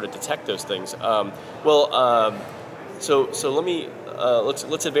somebody can sort of detect those things. So let me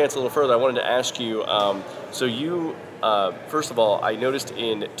let's advance a little further. I wanted to ask you. So you first of all, I noticed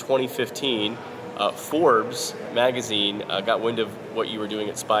in 2015. Forbes magazine got wind of what you were doing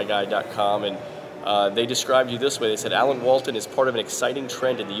at SpyGuy.com, and they described you this way. They said, Alan Walton is part of an exciting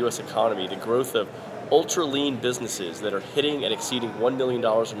trend in the U.S. economy, the growth of ultra-lean businesses that are hitting and exceeding $1 million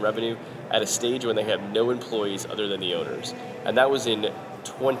in revenue at a stage when they have no employees other than the owners. And that was in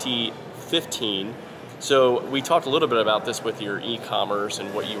 2015. So we talked a little bit about this with your e-commerce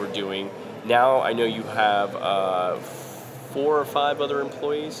and what you were doing. Now I know you have 4 or 5 other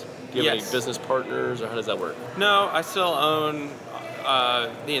employees. Do you have Yes. any business partners, or how does that work? No, I still own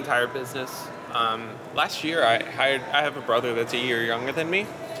the entire business. Last year, I have a brother that's a year younger than me,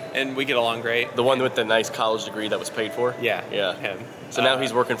 and we get along great. The one with the nice college degree that was paid for? Yeah. Yeah. Him. So now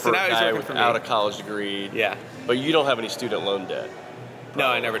he's working for a guy for me. without a college degree. Yeah. But you don't have any student loan debt. No,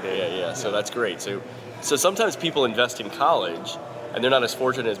 I never did. Yeah. So that's great. So sometimes people invest in college, and they're not as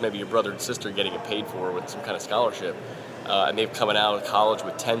fortunate as maybe your brother and sister getting it paid for with some kind of scholarship. And they've coming out of college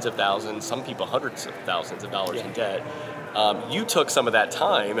with tens of thousands, some people hundreds of thousands of dollars in debt. You took some of that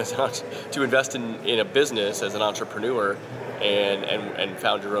time to invest in a business as an entrepreneur, and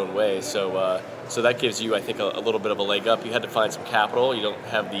found your own way. So that gives you, I think, a little bit of a leg up. You had to find some capital. You don't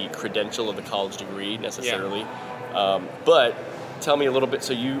have the credential of the college degree necessarily. But tell me a little bit.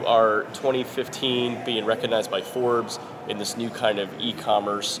 So you are 2015 being recognized by Forbes in this new kind of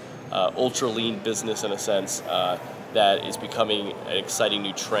e-commerce, ultra lean business in a sense. That is becoming an exciting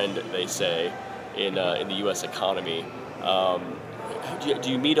new trend, they say, in the U.S. economy. Do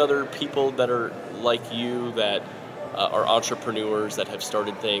you meet other people that are like you, that are entrepreneurs, that have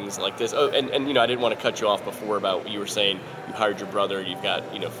started things like this? Oh, and I didn't want to cut you off before about what you were saying. You hired your brother, and you've got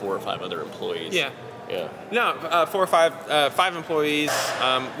 4 or 5 other employees. Yeah. Yeah. No, 4 or 5 employees.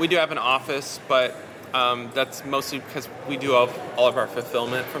 We do have an office, but that's mostly because we do all of our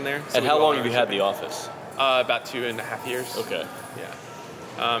fulfillment from there. So And how long have you had the office? About 2.5 years. Okay.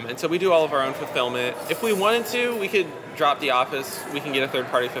 Yeah. And so we do all of our own fulfillment. If we wanted to, we could drop the office. We can get a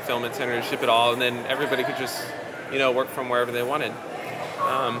third-party fulfillment center to ship it all, and then everybody could just, work from wherever they wanted.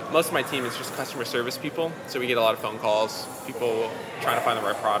 Most of my team is just customer service people, so we get a lot of phone calls, people trying to find the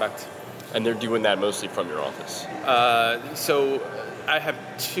right product. And they're doing that mostly from your office? So I have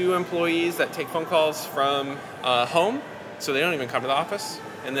 2 employees that take phone calls from home, so they don't even come to the office.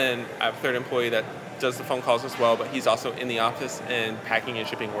 And then I have a 3rd employee that does the phone calls as well, but he's also in the office and packing and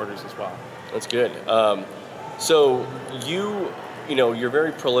shipping orders as well. That's good. So you're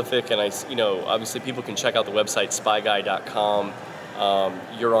very prolific, and obviously people can check out the website spyguy.com.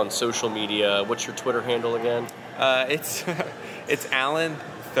 You're on social media. What's your Twitter handle again? It's Alan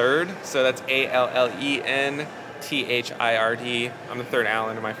Third, so that's ALLEN THIRD. I'm the 3rd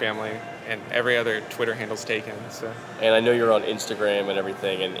Alan in my family, and every other Twitter handle's taken. So. And I know you're on Instagram and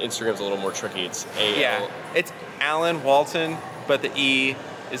everything, and Instagram's a little more tricky. It's it's Alan Walton, but the E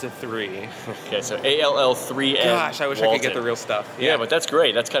is a 3. Okay, so ALL3N. Gosh, I wish I could get the real stuff. Yeah, but that's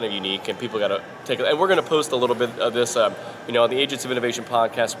great. That's kind of unique, and people got to take it. And we're going to post a little bit of this. On the Agents of Innovation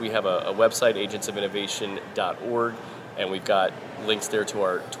podcast, we have a website, agentsofinnovation.org, and we've got links there to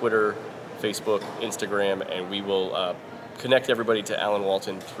our Twitter, Facebook, Instagram, and we will connect everybody to Alan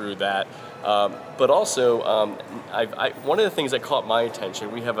Walton through that. But also, one of the things that caught my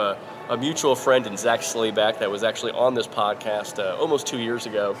attention, we have a mutual friend in Zach Slayback that was actually on this podcast almost 2 years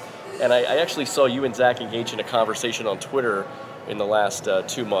ago. And I actually saw you and Zach engage in a conversation on Twitter in the last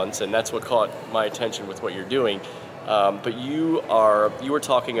 2 months, and that's what caught my attention with what you're doing. But you were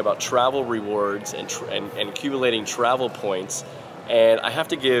talking about travel rewards and accumulating travel points. And I have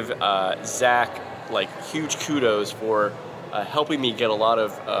to give Zach huge kudos for helping me get a lot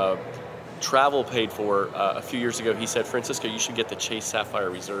of travel paid for a few years ago. He said, Francisco, you should get the Chase Sapphire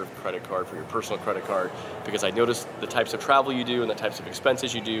Reserve credit card for your personal credit card, because I noticed the types of travel you do and the types of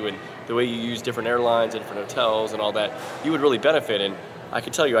expenses you do and the way you use different airlines and different hotels and all that. You would really benefit. And I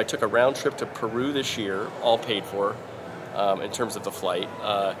can tell you, I took a round trip to Peru this year, all paid for in terms of the flight.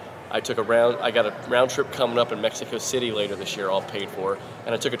 I got a round trip coming up in Mexico City later this year, all paid for.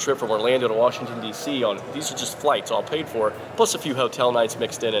 And I took a trip from Orlando to Washington, D.C. These are just flights, all paid for, plus a few hotel nights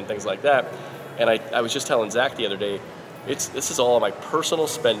mixed in and things like that. And I was just telling Zach the other day, this is all on my personal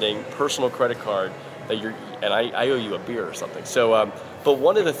spending, personal credit card, and I owe you a beer or something. So, but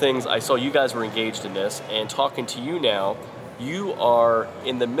one of the things, I saw you guys were engaged in this, and talking to you now, you are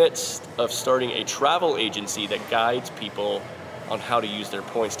in the midst of starting a travel agency that guides people on how to use their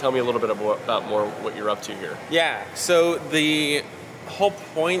points. Tell me a little bit about more what you're up to here. Yeah, so the whole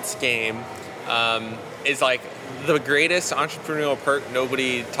points game is like the greatest entrepreneurial perk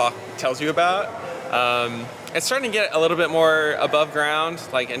nobody tells you about. It's starting to get a little bit more above ground,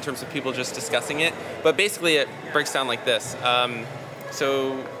 like in terms of people just discussing it. But basically it breaks down like this.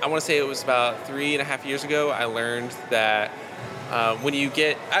 So I want to say it was about 3.5 years ago, I learned that when you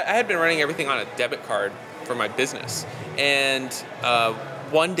get, I had been running everything on a debit card for my business. And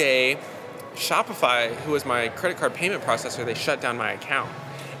one day, Shopify, who was my credit card payment processor, they shut down my account.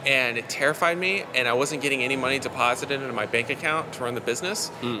 And it terrified me, and I wasn't getting any money deposited into my bank account to run the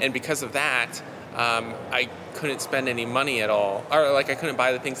business. And because of that, I couldn't spend any money at all. Or like I couldn't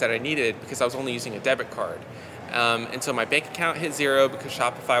buy the things that I needed because I was only using a debit card. And so my bank account hit zero because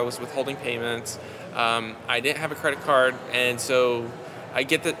Shopify was withholding payments. I didn't have a credit card, and so I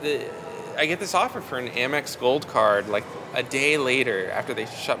get this offer for an Amex Gold card like a day later after they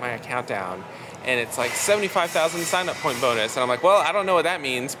shut my account down, and it's like 75,000 sign-up point bonus, and I'm like, well, I don't know what that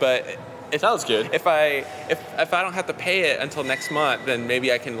means, but it sounds good. If I don't have to pay it until next month, then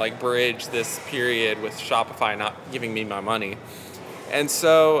maybe I can like bridge this period with Shopify not giving me my money. And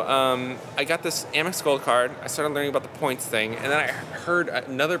so I got this Amex Gold card. I started learning about the points thing. And then I heard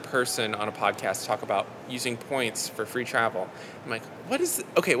another person on a podcast talk about using points for free travel. I'm like, what is it?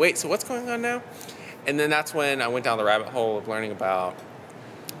 Okay, wait, so what's going on now? And then that's when I went down the rabbit hole of learning about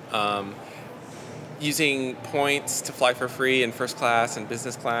using points to fly for free in first class and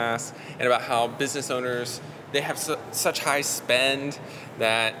business class, and about how business owners, they have such high spend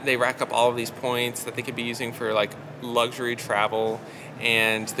that they rack up all of these points that they could be using for like luxury travel.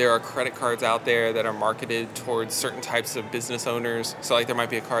 And there are credit cards out there that are marketed towards certain types of business owners. So like there might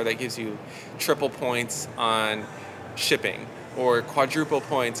be a card that gives you triple points on shipping or quadruple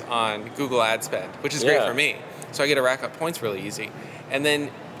points on Google ad spend, which is great for me. So I get to rack up points really easy. And then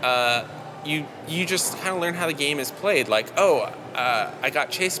you just kind of learn how the game is played. Like, I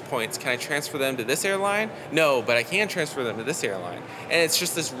got Chase points. Can I transfer them to this airline? No, but I can transfer them to this airline. And it's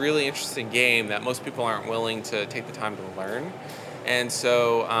just this really interesting game that most people aren't willing to take the time to learn. And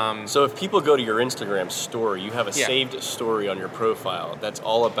so... so if people go to your Instagram story, you have a saved story on your profile that's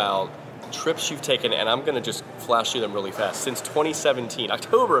all about trips you've taken, and I'm going to just flash through them really fast. Since 2017,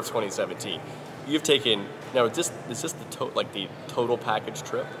 October of 2017, you've taken... Now, is this the total package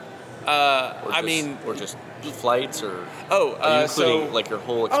trip? Or just flights, or are you including like your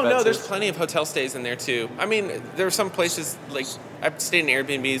whole expenses? Oh no, there's plenty of hotel stays in there too. I mean, there are some places like I've stayed in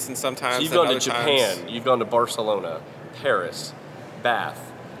Airbnbs and sometimes. So you've gone to Japan, you've gone to Barcelona, Paris,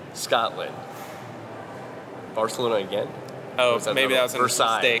 Bath, Scotland, Barcelona again. Oh, maybe that was a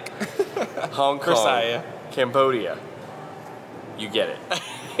mistake. Hong Kong, Versailles. Cambodia. You get it.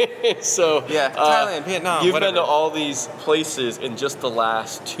 So Thailand, Vietnam. You've been to all these places in just the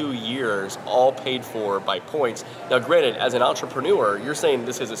last 2 years, all paid for by points. Now, granted, as an entrepreneur, you're saying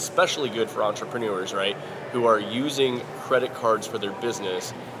this is especially good for entrepreneurs, right? Who are using credit cards for their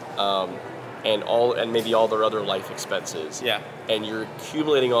business, and maybe all their other life expenses. Yeah. And you're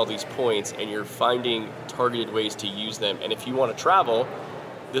accumulating all these points, and you're finding targeted ways to use them. And if you want to travel,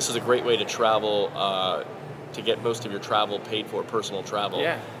 this is a great way to travel. To get most of your travel paid for, personal travel.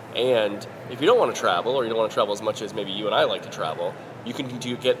 Yeah. And if you don't want to travel, or you don't want to travel as much as maybe you and I like to travel, you can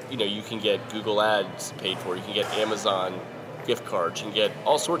get Google Ads paid for. You can get Amazon gift cards. You can get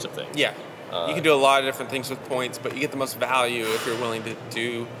all sorts of things. Yeah. You can do a lot of different things with points, but you get the most value if you're willing to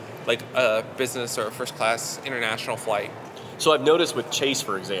do like a business or a first class international flight. So I've noticed with Chase,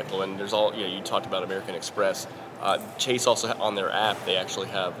 for example, and there's all, you talked about American Express. Chase also on their app, they actually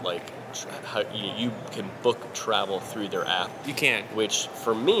have like you can book travel through their app. You can. Which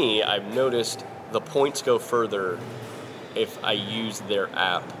for me, I've noticed the points go further if I use their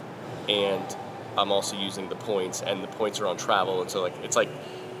app, and I'm also using the points, and the points are on travel, and so it's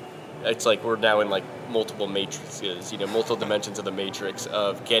like we're now in like multiple matrices, multiple dimensions of the matrix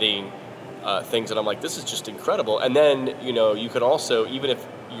of getting things that I'm like, this is just incredible. And then, you could also, even if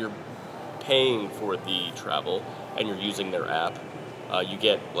you're paying for the travel and you're using their app, you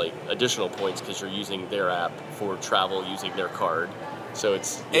get like additional points because you're using their app for travel using their card. So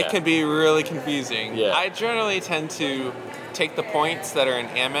it can be really confusing. Yeah. I generally tend to take the points that are in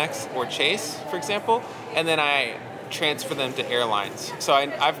Amex or Chase, for example, and then I transfer them to airlines. So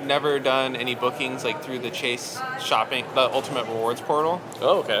I've never done any bookings like through the Chase shopping, the Ultimate Rewards portal.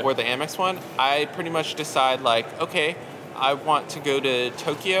 Oh, okay. Or the Amex one. I pretty much decide like, okay, I want to go to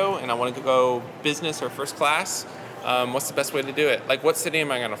Tokyo and I want to go business or first class. What's the best way to do it? Like, what city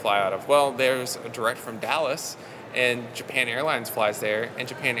am I going to fly out of? Well, there's a direct from Dallas, and Japan Airlines flies there, and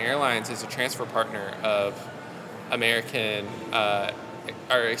Japan Airlines is a transfer partner of Japan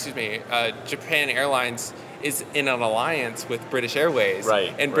Airlines is in an alliance with British Airways.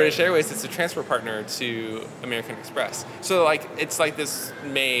 Right. And British Airways is a transfer partner to American Express. So, like, it's like this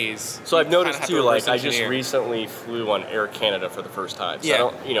maze. So I've noticed too, like, I just engineer. recently flew on Air Canada for the first time.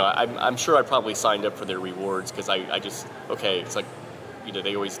 So Yeah. I'm sure I probably signed up for their rewards because it's like,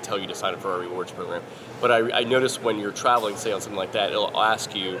 they always tell you to sign up for our rewards program. But I noticed when you're traveling, say on something like that, it'll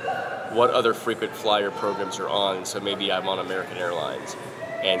ask you what other frequent flyer programs are on. So maybe I'm on American Airlines.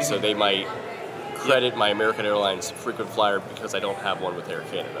 And so they might credit my American Airlines frequent flyer because I don't have one with Air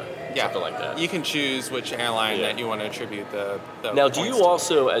Canada. Yeah. Something like that. You can choose which airline that you want to attribute the Now, points do you to.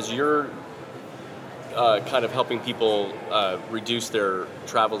 also, as you're kind of helping people reduce their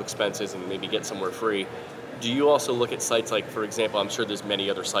travel expenses and maybe get somewhere free, do you also look at sites like, for example, I'm sure there's many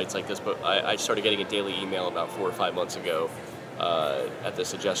other sites like this, but I started getting a daily email about 4 or 5 months ago at the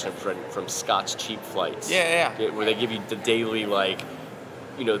suggestion from Scott's Cheap Flights. Yeah. Where they give you the daily, like,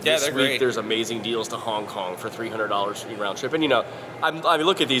 this week great. there's amazing deals to Hong Kong for $300 round trip. And, I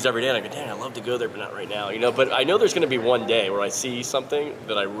look at these every day and I go, dang, I'd love to go there, but not right now. But I know there's going to be one day where I see something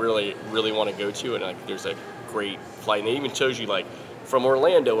that I really, really want to go to, and there's a great flight. And it even shows you, like, from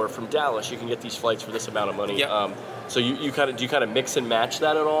Orlando or from Dallas, you can get these flights for this amount of money. Yep. So do you kind of mix and match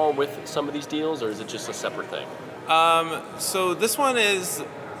that at all with some of these deals, or is it just a separate thing? So this one is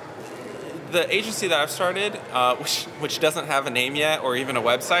the agency that I've started, which doesn't have a name yet or even a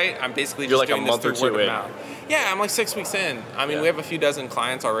website. I'm basically just doing this through word of mouth. Yeah, I'm like 6 weeks in. I mean, we have a few dozen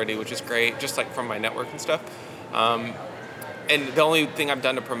clients already, which is great, just like from my network and stuff. And the only thing I've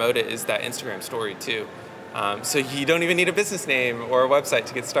done to promote it is that Instagram story too. So you don't even need a business name or a website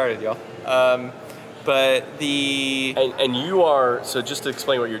to get started, y'all. But the and you are, so just to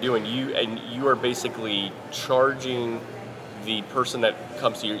explain what you're doing, you are basically charging the person that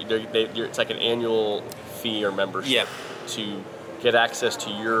comes to you. It's like an annual fee or membership to get access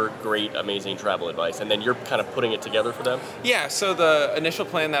to your great, amazing travel advice, and then you're kind of putting it together for them? Yeah, so the initial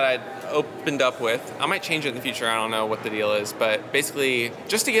plan that I opened up with, I might change it in the future, I don't know what the deal is, but basically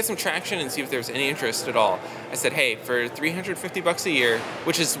just to get some traction and see if there's any interest at all, I said, hey, for $350 a year,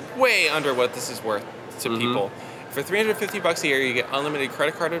 which is way under what this is worth to people, for $350 a year, you get unlimited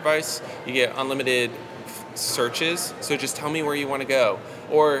credit card advice, you get unlimited searches, so just tell me where you want to go.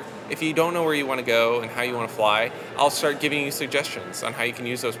 Or if you don't know where you want to go and how you want to fly, I'll start giving you suggestions on how you can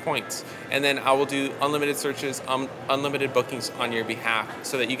use those points. And then I will do unlimited searches, unlimited bookings on your behalf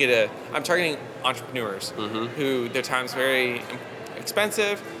so that you get I'm targeting entrepreneurs who their time's very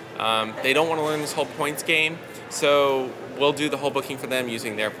expensive. They don't want to learn this whole points game. So we'll do the whole booking for them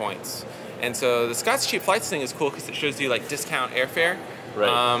using their points. And so the Scott's Cheap Flights thing is cool because it shows you like discount airfare.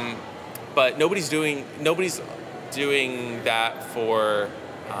 Right. But nobody's doing that for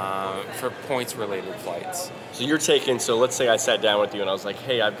points-related flights. So you're taking, so let's say I sat down with you and I was like,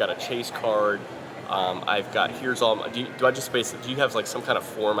 hey, I've got a Chase card, here's all, do you have like some kind of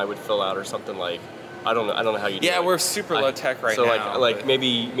form I would fill out or something like, I don't know how you do it. Yeah, we're super low tech right now. So like maybe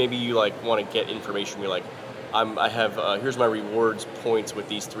you like want to get information, you're like, I have, here's my rewards points with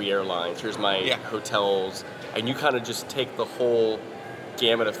these 3 airlines, here's my hotels, and you kind of just take the whole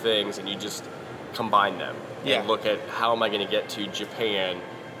gamut of things and you just combine them and look at how am I going to get to Japan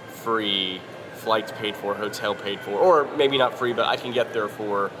free, flights paid for, hotel paid for, or maybe not free, but I can get there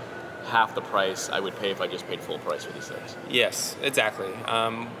for half the price I would pay if I just paid full price for these things. Yes, exactly.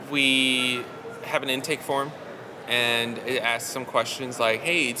 We have an intake form and it asks some questions like,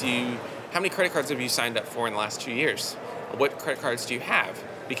 hey, how many credit cards have you signed up for in the last 2 years? What credit cards do you have?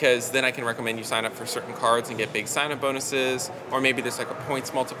 Because then I can recommend you sign up for certain cards and get big sign-up bonuses, or maybe there's like a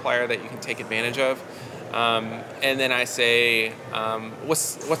points multiplier that you can take advantage of. And then I say,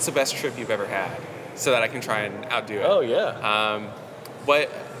 what's the best trip you've ever had, so that I can try and outdo it. Oh yeah.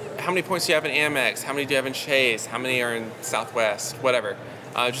 How many points do you have in Amex? How many do you have in Chase? How many are in Southwest? Whatever.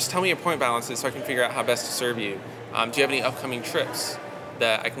 Just tell me your point balances so I can figure out how best to serve you. Do you have any upcoming trips?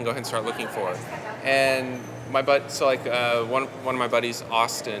 that I can go ahead and start looking for. And one of my buddies,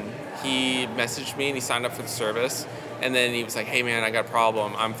 Austin, he messaged me and he signed up for the service. And then he was like, hey man, I got a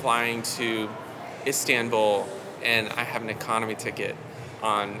problem. I'm flying to Istanbul and I have an economy ticket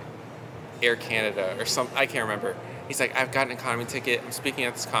on Air Canada or something. I can't remember. He's like, I've got an economy ticket. I'm speaking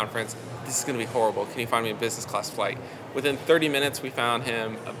at this conference. This is going to be horrible. Can you find me a business class flight? Within 30 minutes, we found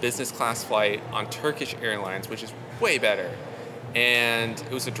him a business class flight on Turkish Airlines, which is way better. And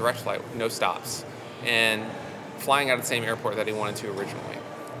it was a direct flight with no stops. And flying out of the same airport that he wanted to originally.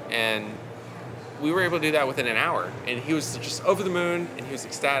 And we were able to do that within an hour. And he was just over the moon, and he was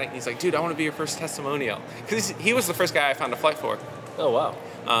ecstatic. And he's like, dude, I want to be your first testimonial. Because he was the first guy I found a flight for. Oh, wow.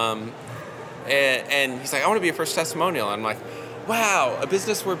 And he's like, I want to be your first testimonial. And I'm like, wow, a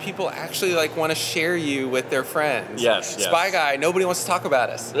business where people actually like want to share you with their friends. Yes. Spy Guy, nobody wants to talk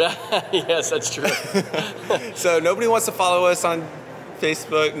about us. Yes, that's true. So nobody wants to follow us on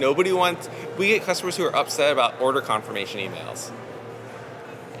Facebook. We get customers who are upset about order confirmation emails.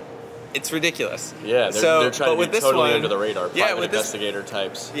 It's ridiculous. Yeah, they're trying to be totally under the radar. Private investigator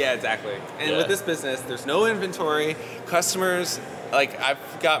types. Yeah, exactly. And with this business, there's no inventory. Customers, like, I've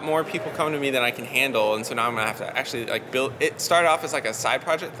got more people coming to me than I can handle, and so now I'm gonna have to actually like build. It started off as like a side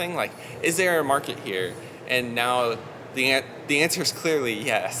project thing. Like, is there a market here? And now the answer is clearly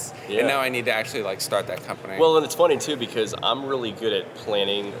yes. Yeah. And now I need to actually like start that company. Well, and it's funny too because I'm really good at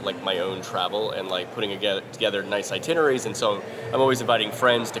planning like my own travel and like putting together nice itineraries, and so I'm always inviting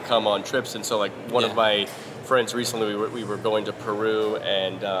friends to come on trips. And so like one of my friends recently, we were going to Peru,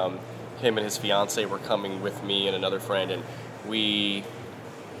 and him and his fiance were coming with me and another friend, and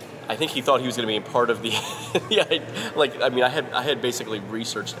I think he thought he was going to be a part of the. I had basically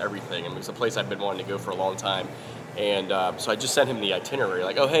researched everything, and it was a place I'd been wanting to go for a long time. And so I just sent him the itinerary,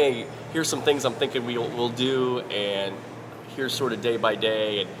 like, oh, hey, here's some things I'm thinking we'll do, and here's sort of day by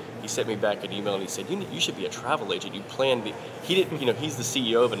day. And he sent me back an email, and he said, you should be a travel agent. You plan he didn't, he's the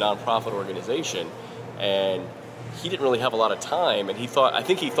CEO of a nonprofit organization, and he didn't really have a lot of time. And I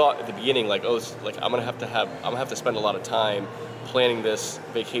think he thought at the beginning, like, oh, it's like I'm gonna have to spend a lot of time planning this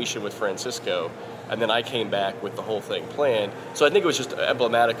vacation with Francisco. And then I came back with the whole thing planned. So I think it was just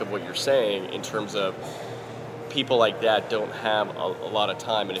emblematic of what you're saying in terms of people like that don't have a lot of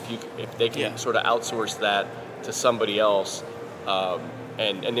time, and if they can sort of outsource that to somebody else,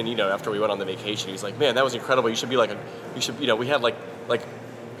 and then after we went on the vacation, he was like, man, that was incredible. You should be we had like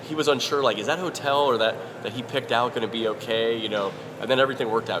he was unsure, like, is that hotel or that he picked out going to be okay, and then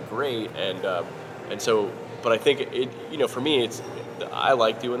everything worked out great, and so, but I think it for me I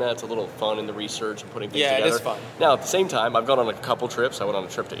like doing that. It's a little fun in the research and putting things together. Yeah, it is fun. Now, at the same time, I've gone on a couple trips. I went on a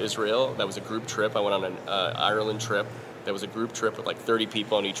trip to Israel. That was a group trip. I went on an Ireland trip. That was a group trip with like 30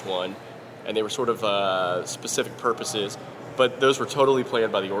 people on each one. And they were sort of specific purposes. But those were totally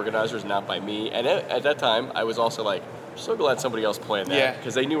planned by the organizers, not by me. And at that time, I was also like, so glad somebody else planned that.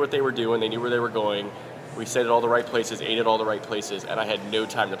 Because they knew what they were doing. They knew where they were going. We stayed at all the right places, ate at all the right places, and I had no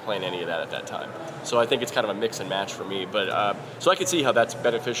time to plan any of that at that time. So I think it's kind of a mix and match for me. But so I can see how that's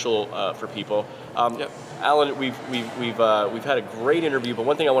beneficial for people. Alan, we've had a great interview, but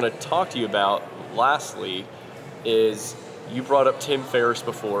one thing I want to talk to you about lastly is you brought up Tim Ferriss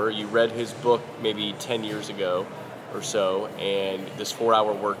before. You read his book maybe 10 years ago or so, and this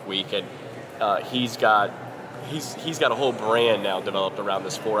 4-hour work week, and he's got a whole brand now developed around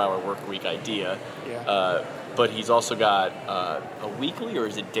this 4-hour work week idea. Yeah. But he's also got a weekly, or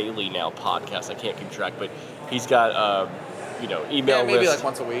is it daily now, podcast? I can't keep track, but he's got email lists. Maybe like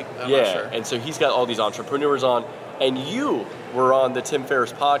once a week. I'm not sure. And so he's got all these entrepreneurs on, and you were on the Tim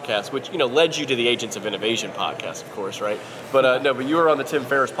Ferriss podcast, which led you to the Agents of Innovation podcast, of course, right? But but you were on the Tim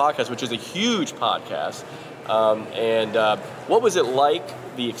Ferriss podcast, which is a huge podcast. What was it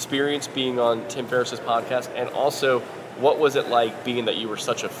like, the experience being on Tim Ferriss's podcast, and also what was it like being that you were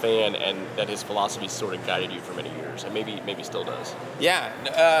such a fan and that his philosophy sort of guided you for many years, and maybe still does? Yeah,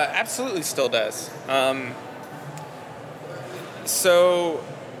 absolutely still does. So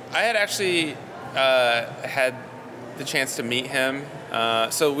I had actually had the chance to meet him.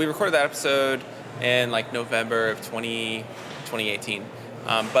 So we recorded that episode in like November of 2018.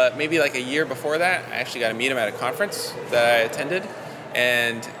 But maybe like a year before that, I actually got to meet him at a conference that I attended,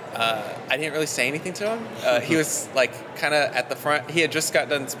 and I didn't really say anything to him. He was like kind of at the front. He had just got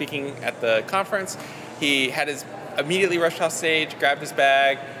done speaking at the conference. He had immediately rushed off stage, grabbed his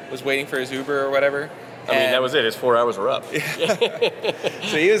bag, was waiting for his Uber or whatever. I mean, that was it. His 4 hours were up.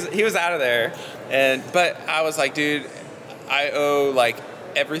 So he was out of there, but I was like, dude, I owe like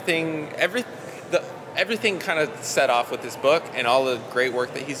everything. everything kind of set off with this book and all the great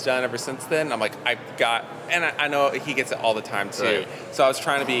work that he's done ever since then. I'm like, I know he gets it all the time too. Right. So I was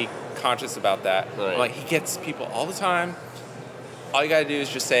trying to be conscious about that. Right. I'm like, he gets people all the time. All you got to do is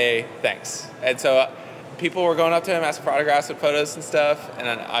just say thanks. And so people were going up to him, asking for autographs and photos and stuff. And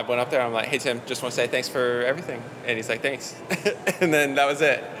then I went up there and I'm like, hey, Tim, just want to say thanks for everything. And he's like, thanks. And then that was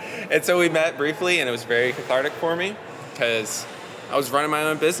it. And so we met briefly, and it was very cathartic for me because I was running my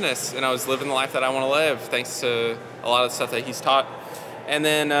own business and I was living the life that I want to live thanks to a lot of the stuff that he's taught. And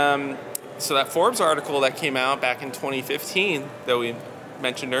then, so that Forbes article that came out back in 2015 that we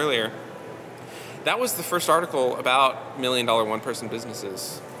mentioned earlier, that was the first article about $1 million one-person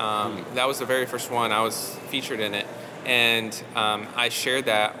businesses. That was the very first one. I was featured in it. And I shared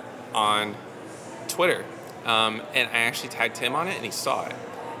that on Twitter. And I actually tagged him on it, and he saw it.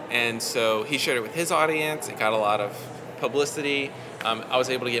 And so he shared it with his audience. It got a lot of publicity. I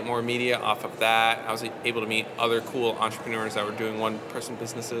was able to get more media off of that. I was able to meet other cool entrepreneurs that were doing one-person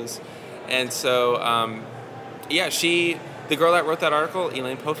businesses. And so, the girl that wrote that article,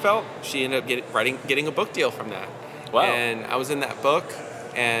 Elaine Pofelt, she ended up getting a book deal from that. Wow. And I was in that book,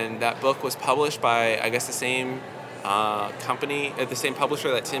 and that book was published by, I guess, the same company, the same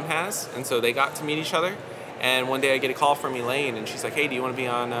publisher that Tim has. And so they got to meet each other. And one day I get a call from Elaine, and she's like, hey, do you want to be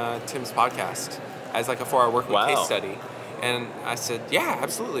on Tim's podcast as like a 4-hour work week case study? And I said, yeah,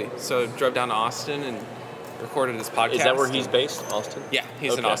 absolutely. So drove down to Austin and recorded this podcast. Is that where he's based, Austin? Yeah,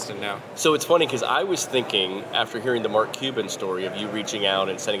 he's in Austin now. So it's funny because I was thinking, after hearing the Mark Cuban story of you reaching out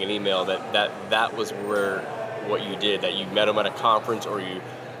and sending an email, that was where what you did, that you met him at a conference or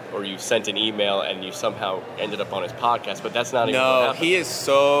you sent an email and you somehow ended up on his podcast, but that's not even what happened. No, he is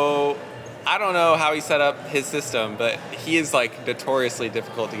so... I don't know how he set up his system, but he is like notoriously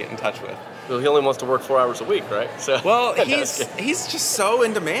difficult to get in touch with. Well, he only wants to work 4 hours a week, right? So well, he's just so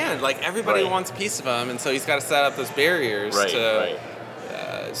in demand. Like everybody wants a piece of him, and so he's got to set up those barriers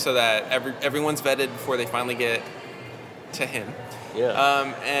so that everyone's vetted before they finally get to him.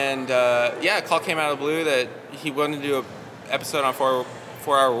 Yeah. A call came out of the blue that he wanted to do an episode on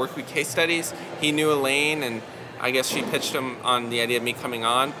 4-hour work week case studies. He knew Elaine, and I guess she pitched him on the idea of me coming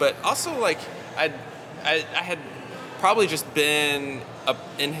on. But also, like, I had probably just been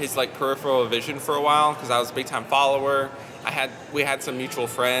in his like peripheral vision for a while because I was a big time follower. We had some mutual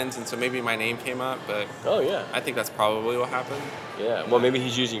friends, and so maybe my name came up. But I think that's probably what happened. Yeah. Well, maybe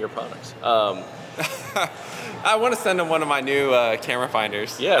he's using your products. I want to send him one of my new camera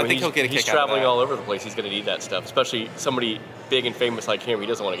finders. Yeah, I think he'll get a kick out of that. He's traveling all over the place. He's going to need that stuff, especially somebody big and famous like him. He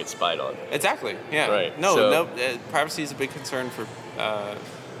doesn't want to get spied on. Exactly. Yeah. Right. No. Privacy is a big concern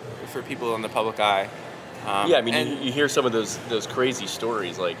for people in the public eye. You hear some of those crazy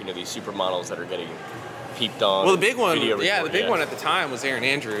stories, like these supermodels that are getting peeped on. Well, the big one, one at the time was Erin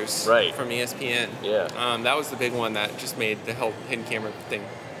Andrews, right, from ESPN. Yeah. That was the big one that just made the whole hidden camera thing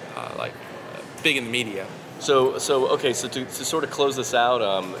big in the media. So to sort of close this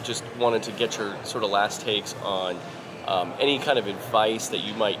out, just wanted to get your sort of last takes on any kind of advice that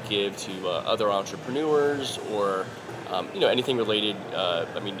you might give to other entrepreneurs or anything related.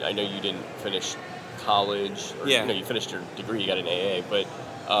 I know you didn't finish college, or you finished your degree, you got an AA, but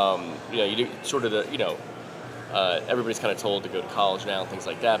you do sort of everybody's kind of told to go to college now and things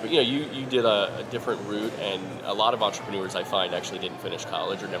like that. But you did a different route, and a lot of entrepreneurs I find actually didn't finish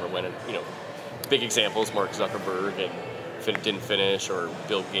college or never went. Big examples: Mark Zuckerberg and didn't finish, or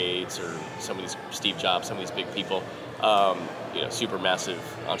Bill Gates, or some of these Steve Jobs, some of these big people, super massive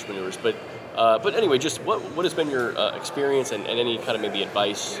entrepreneurs. But anyway, just what has been your experience and any kind of maybe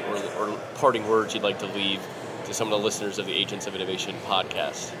advice or parting words you'd like to leave to some of the listeners of the Agents of Innovation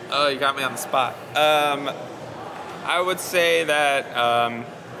podcast? Oh, you got me on the spot. I would say that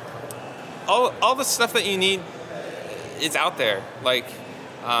all the stuff that you need is out there. Like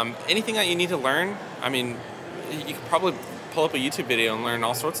anything that you need to learn, you could probably pull up a YouTube video and learn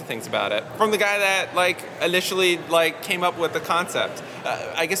all sorts of things about it from the guy that initially came up with the concept.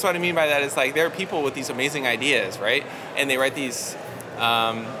 I guess what I mean by that is there are people with these amazing ideas, right? And they write these.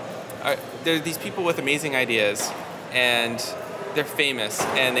 There are these people with amazing ideas, and they're famous,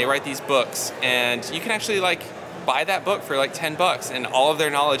 and they write these books, and you can actually buy that book for $10, and all of their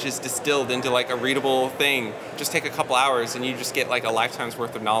knowledge is distilled into a readable thing. Just take a couple hours, and you just get a lifetime's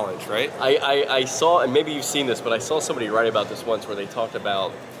worth of knowledge, right? I saw, and maybe you've seen this, but I saw somebody write about this once where they talked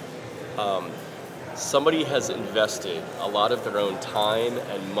about somebody has invested a lot of their own time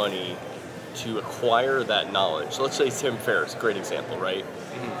and money to acquire that knowledge. So let's say Tim Ferriss, great example, right?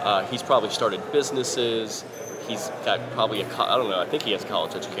 Mm-hmm. He's probably started businesses. He's got probably I think he has a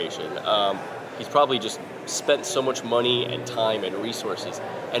college education. He's probably just spent so much money and time and resources,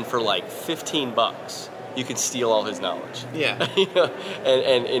 and for like $15, you can steal all his knowledge. Yeah.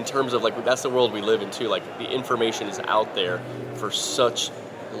 And in terms of like, that's the world we live in too. Like the information is out there for such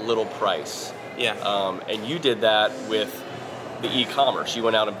little price. Yeah. And you did that with the e-commerce. You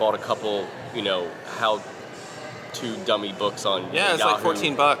went out and bought a couple, how to dummy books on Yeah, it's Yahoo. like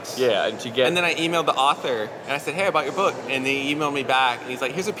 $14. Yeah, and then I emailed the author and I said, hey, I bought your book. And they emailed me back and he's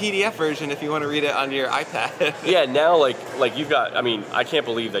like, here's a PDF version if you want to read it on your iPad. Yeah, now like you've got, I mean, I can't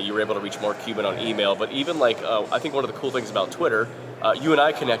believe that you were able to reach Mark Cuban on email, but even like, I think one of the cool things about Twitter, you and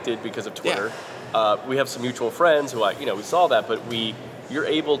I connected because of Twitter. Yeah. We have some mutual friends who we saw that, but you're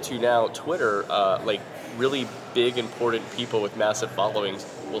able to now Twitter, like really big, important people with massive followings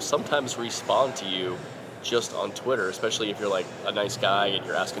will sometimes respond to you just on Twitter, especially if you're like a nice guy and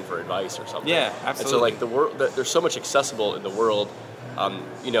you're asking for advice or something. Yeah, absolutely. And so like the world, there's so much accessible in the world.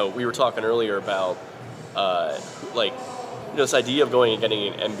 We were talking earlier about this idea of going and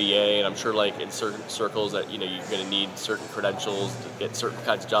getting an MBA, and I'm sure like in certain circles that you're going to need certain credentials to get certain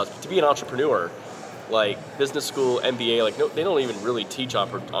kinds of jobs. But to be an entrepreneur, like business school, MBA, like no, they don't even really teach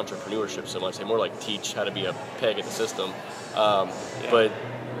entrepreneurship so much. They more like teach how to be a peg in the system. But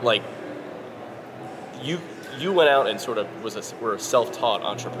like you went out and sort of were a self-taught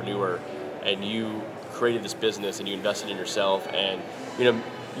entrepreneur, and you created this business and you invested in yourself, and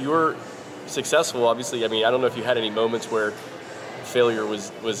you were successful. Obviously, I mean, I don't know if you had any moments where failure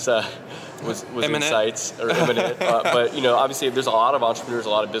was in sights or imminent, but obviously there's a lot of entrepreneurs, a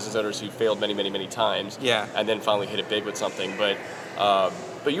lot of business owners who failed many, many, many times, and then finally hit it big with something. But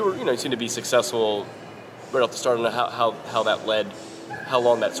you were you seemed to be successful right off the start. And how that led, how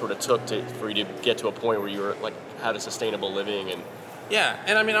long that sort of took for you to get to a point where you were like had a sustainable living. And yeah,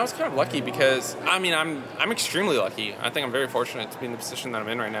 and I mean, I was kind of lucky because I'm extremely lucky. I think I'm very fortunate to be in the position that I'm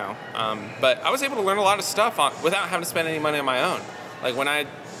in right now. But I was able to learn a lot of stuff without having to spend any money on my own. Like when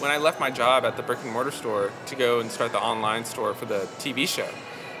I left my job at the brick and mortar store to go and start the online store for the TV show,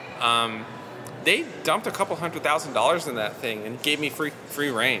 they dumped a couple $100,000 in that thing and gave me free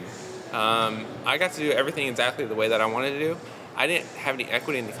reign. I got to do everything exactly the way that I wanted to do. I didn't have any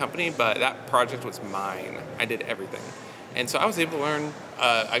equity in the company, but that project was mine. I did everything. And so I was able to learn,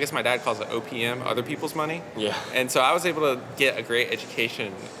 I guess my dad calls it OPM, other people's money. Yeah. And so I was able to get a great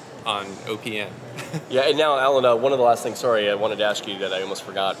education on OPM. Yeah, and now, Alan, one of the last things, I wanted to ask you that I almost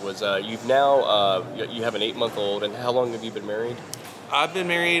forgot, was you've now, you have an 8-month-old, and how long have you been married? I've been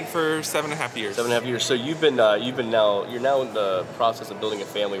married for 7.5 years. 7.5 years. So you're now in the process of building a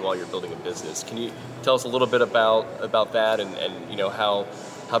family while you're building a business. Can you tell us a little bit about that and how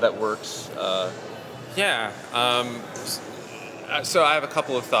that works? Yeah. So I have a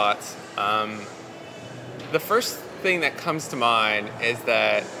couple of thoughts. The first thing that comes to mind is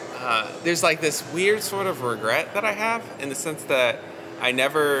that there's like this weird sort of regret that I have in the sense that I'm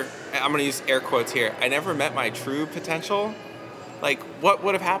going to use air quotes here, I never met my true potential. Like, what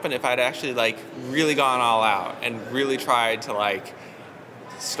would have happened if I'd actually, like, really gone all out and really tried to, like,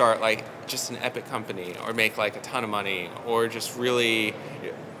 start, like, just an epic company or make, like, a ton of money or just really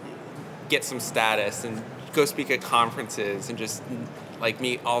get some status and go speak at conferences and just, like,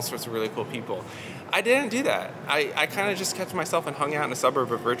 meet all sorts of really cool people. I didn't do that. I kind of just kept to myself and hung out in a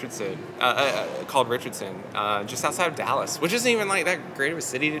suburb of Richardson, called Richardson, just outside of Dallas, which isn't even like that great of a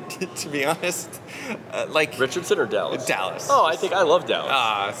city to be honest. Like Richardson or Dallas? Dallas. Oh, I think I love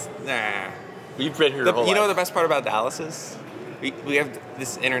Dallas. Nah. You've been here your whole life. You know what the best part about Dallas is? We have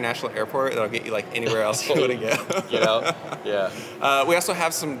this international airport that'll get you like anywhere else you want to go. Yeah. We also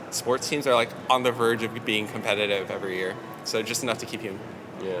have some sports teams that are like on the verge of being competitive every year, so just enough to keep you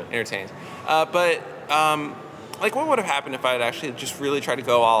entertained. But what would have happened if I had actually just really tried to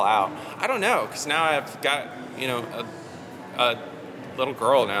go all out? I don't know, because now I've got a little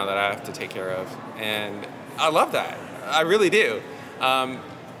girl now that I have to take care of, and I love that. I really do.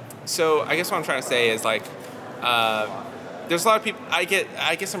 So I guess what I'm trying to say is like. There's a lot of people. I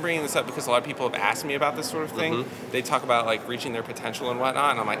guess I'm bringing this up because a lot of people have asked me about this sort of thing. Mm-hmm. They talk about like reaching their potential and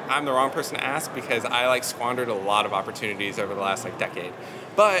whatnot, and I'm like, I'm the wrong person to ask because I like squandered a lot of opportunities over the last like decade.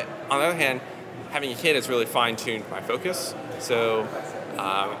 But on the other hand, having a kid has really fine-tuned my focus. So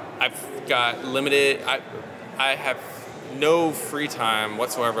I've got limited. I have no free time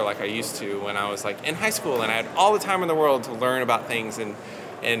whatsoever like I used to when I was like in high school, and I had all the time in the world to learn about things and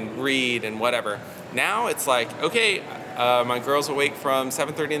read and whatever. Now it's like, okay, my girl's awake from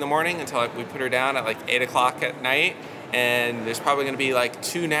 7:30 in the morning until we put her down at like 8 o'clock at night, and there's probably going to be like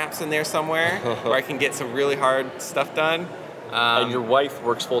 2 naps in there somewhere where I can get some really hard stuff done. And your wife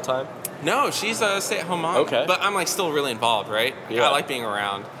works full time? No, she's a stay-at-home mom. Okay. But I'm like still really involved, right? Yeah. I like being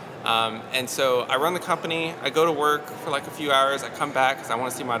around. And so I run the company. I go to work for like a few hours. I come back because I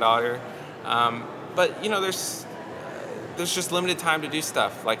want to see my daughter. But, you know, there's just limited time to do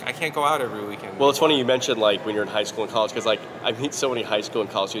stuff. Like, I can't go out every weekend. Well, it's funny you mentioned, like, when you're in high school and college, because, like, I meet so many high school and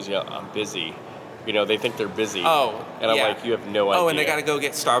college students, you know, I'm busy. You know, they think they're busy. Oh, and I'm like, you have no idea. Oh, and they got to go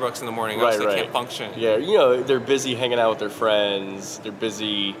get Starbucks in the morning, else they can't function. Yeah, you know, they're busy hanging out with their friends. They're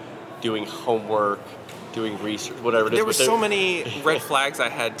busy doing homework, doing research, whatever it is. There were so many red flags I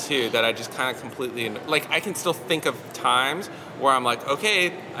had, too, that I just kind of completely... Like, I can still think of times where I'm like,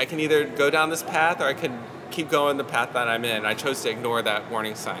 okay, I can either go down this path or I can keep going the path that I'm in. I chose to ignore that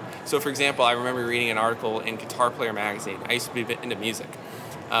warning sign. So, for example, I remember reading an article in Guitar Player magazine. I used to be into music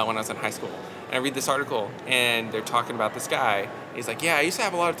when I was in high school. And I read this article, and they're talking about this guy. He's like, yeah, I used to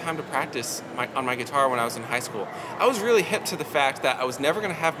have a lot of time to practice on my guitar when I was in high school. I was really hip to the fact that I was never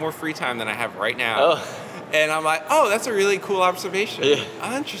going to have more free time than I have right now. Oh. And I'm like, oh, that's a really cool observation.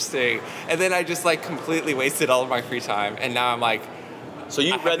 Yeah. Interesting. And then I just, like, completely wasted all of my free time. And now I'm like... So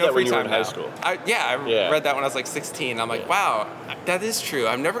you read that when you were in high school? I read that when I was, like, 16. I'm like, wow, that is true.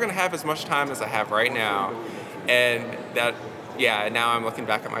 I'm never going to have as much time as I have right now. And that... Yeah, now I'm looking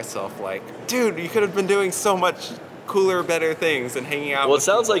back at myself like, dude, you could have been doing so much cooler, better things than hanging out. Well, it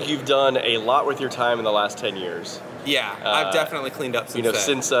sounds like you've done a lot with your time in the last 10 years. Yeah, I've definitely cleaned up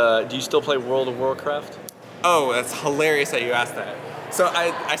since then. Do you still play World of Warcraft? Oh, that's hilarious that you asked that. So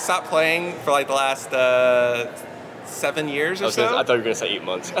I stopped playing for like the last 7 years or so. I thought you were going to say 8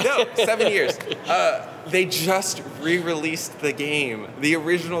 months. No, 7 years. They just re-released the game, the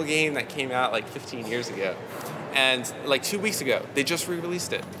original game that came out like 15 years ago. And like 2 weeks ago, they just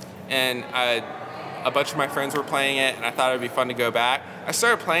re-released it. And a bunch of my friends were playing it, and I thought it would be fun to go back. I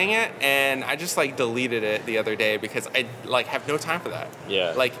started playing it, and I just like deleted it the other day because I like have no time for that.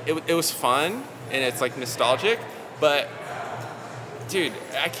 Yeah. Like it was fun, and it's like nostalgic, but dude,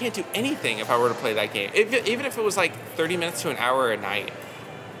 I can't do anything if I were to play that game. Even if it was like 30 minutes to an hour a night.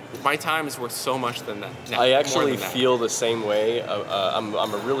 My time is worth so much than that. I actually feel the same way. I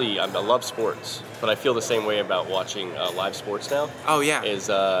love sports, but I feel the same way about watching live sports now. Oh yeah.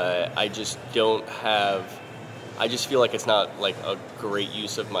 I just feel like it's not like a great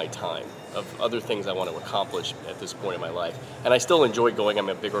use of my time, of other things I want to accomplish at this point in my life. And I still enjoy going. I'm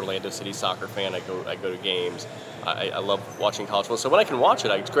a big Orlando City soccer fan. I go to games. I love watching college football. So when I can watch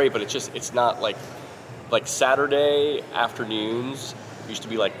it, it's great. But it's not like Saturday afternoons used to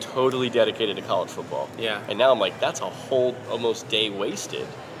be like totally dedicated to college football. Yeah. And now I'm like, that's a whole almost day wasted.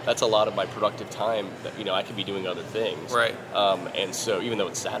 That's a lot of my productive time that, you know, I could be doing other things. Right. And so even though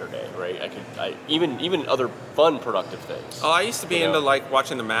it's Saturday, right, even other fun productive things. Oh, I used to be into like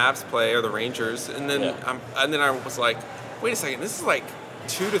watching the Mavs play or the Rangers, and then I was like, wait a second, this is like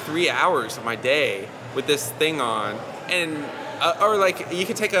 2 to 3 hours of my day with this thing on, and or like you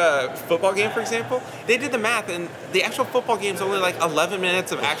could take a football game, for example. They did the math, and the actual football game is only like 11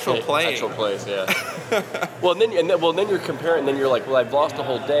 minutes of actual playing. Actual plays, yeah. Well, then you're comparing. Then you're like, well, I've lost a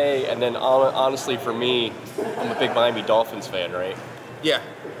whole day, and then honestly, for me, I'm a big Miami Dolphins fan, right? Yeah.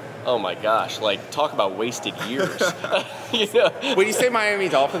 Oh my gosh! Like, talk about wasted years. You know? When you say Miami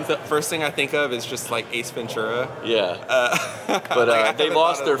Dolphins, the first thing I think of is just like Ace Ventura. Yeah. But they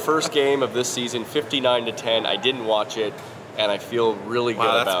lost their first game of this season, 59-10. I didn't watch it. And I feel really good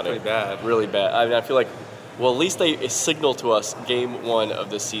about it. That's pretty bad. Really bad. I mean, I feel like, well, at least they signal to us game 1 of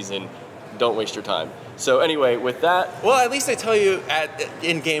this season, don't waste your time. So anyway, with that... Well, at least they tell you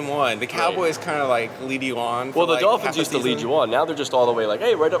in game 1. The Cowboys kind of like lead you on. Well, the Dolphins used to lead you on. Now they're just all the way like,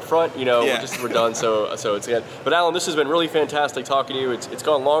 hey, right up front, you know, we're done. So it's good. But Alan, this has been really fantastic talking to you. It's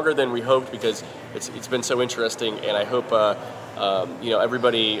gone longer than we hoped because it's been so interesting. And I hope,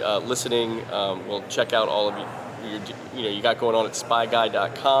 everybody listening will check out all of you got going on at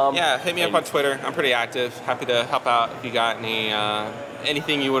spyguy.com. Yeah, hit me up on Twitter. I'm pretty active. Happy to help out if you got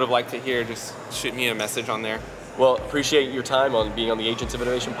anything you would have liked to hear. Just shoot me a message on there. Well, appreciate your time on being on the Agents of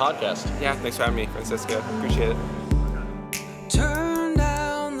Innovation podcast. Yeah, thanks for having me, Francisco. Appreciate it. Turn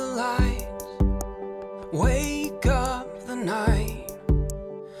down the lights, wake up the night,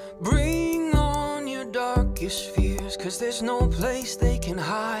 bring on your darkest fears, 'cause there's no place they can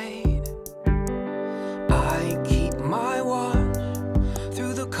hide. I keep my watch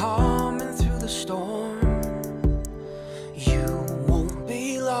through the calm and through the storm. You won't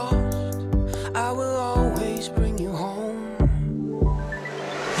be lost, I will always bring you home.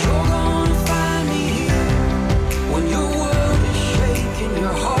 You're gonna find me here when your world is shaking,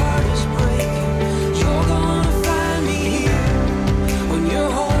 your heart is breaking. You're gonna find me here when your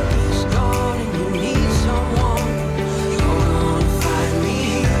hope is gone and you need someone. You're gonna find me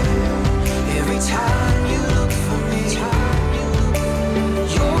here every time you look for me.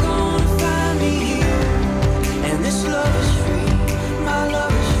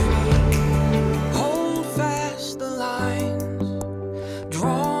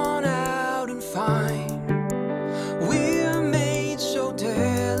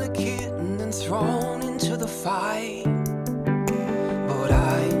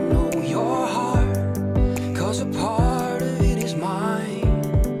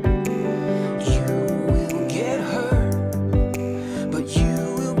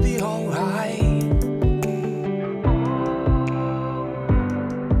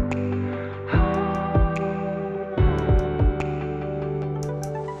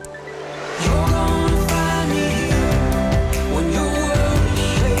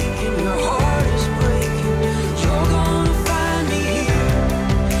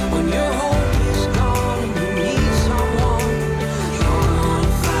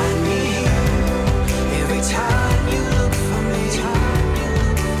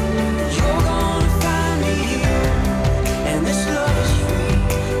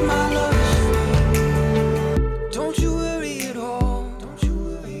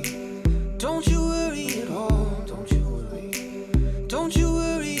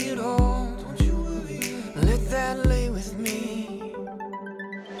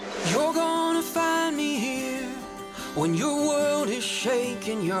 When your world is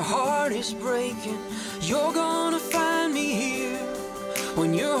shaking, your heart is breaking, you're gonna find me here.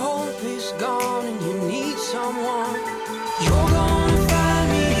 When your hope is gone and you need someone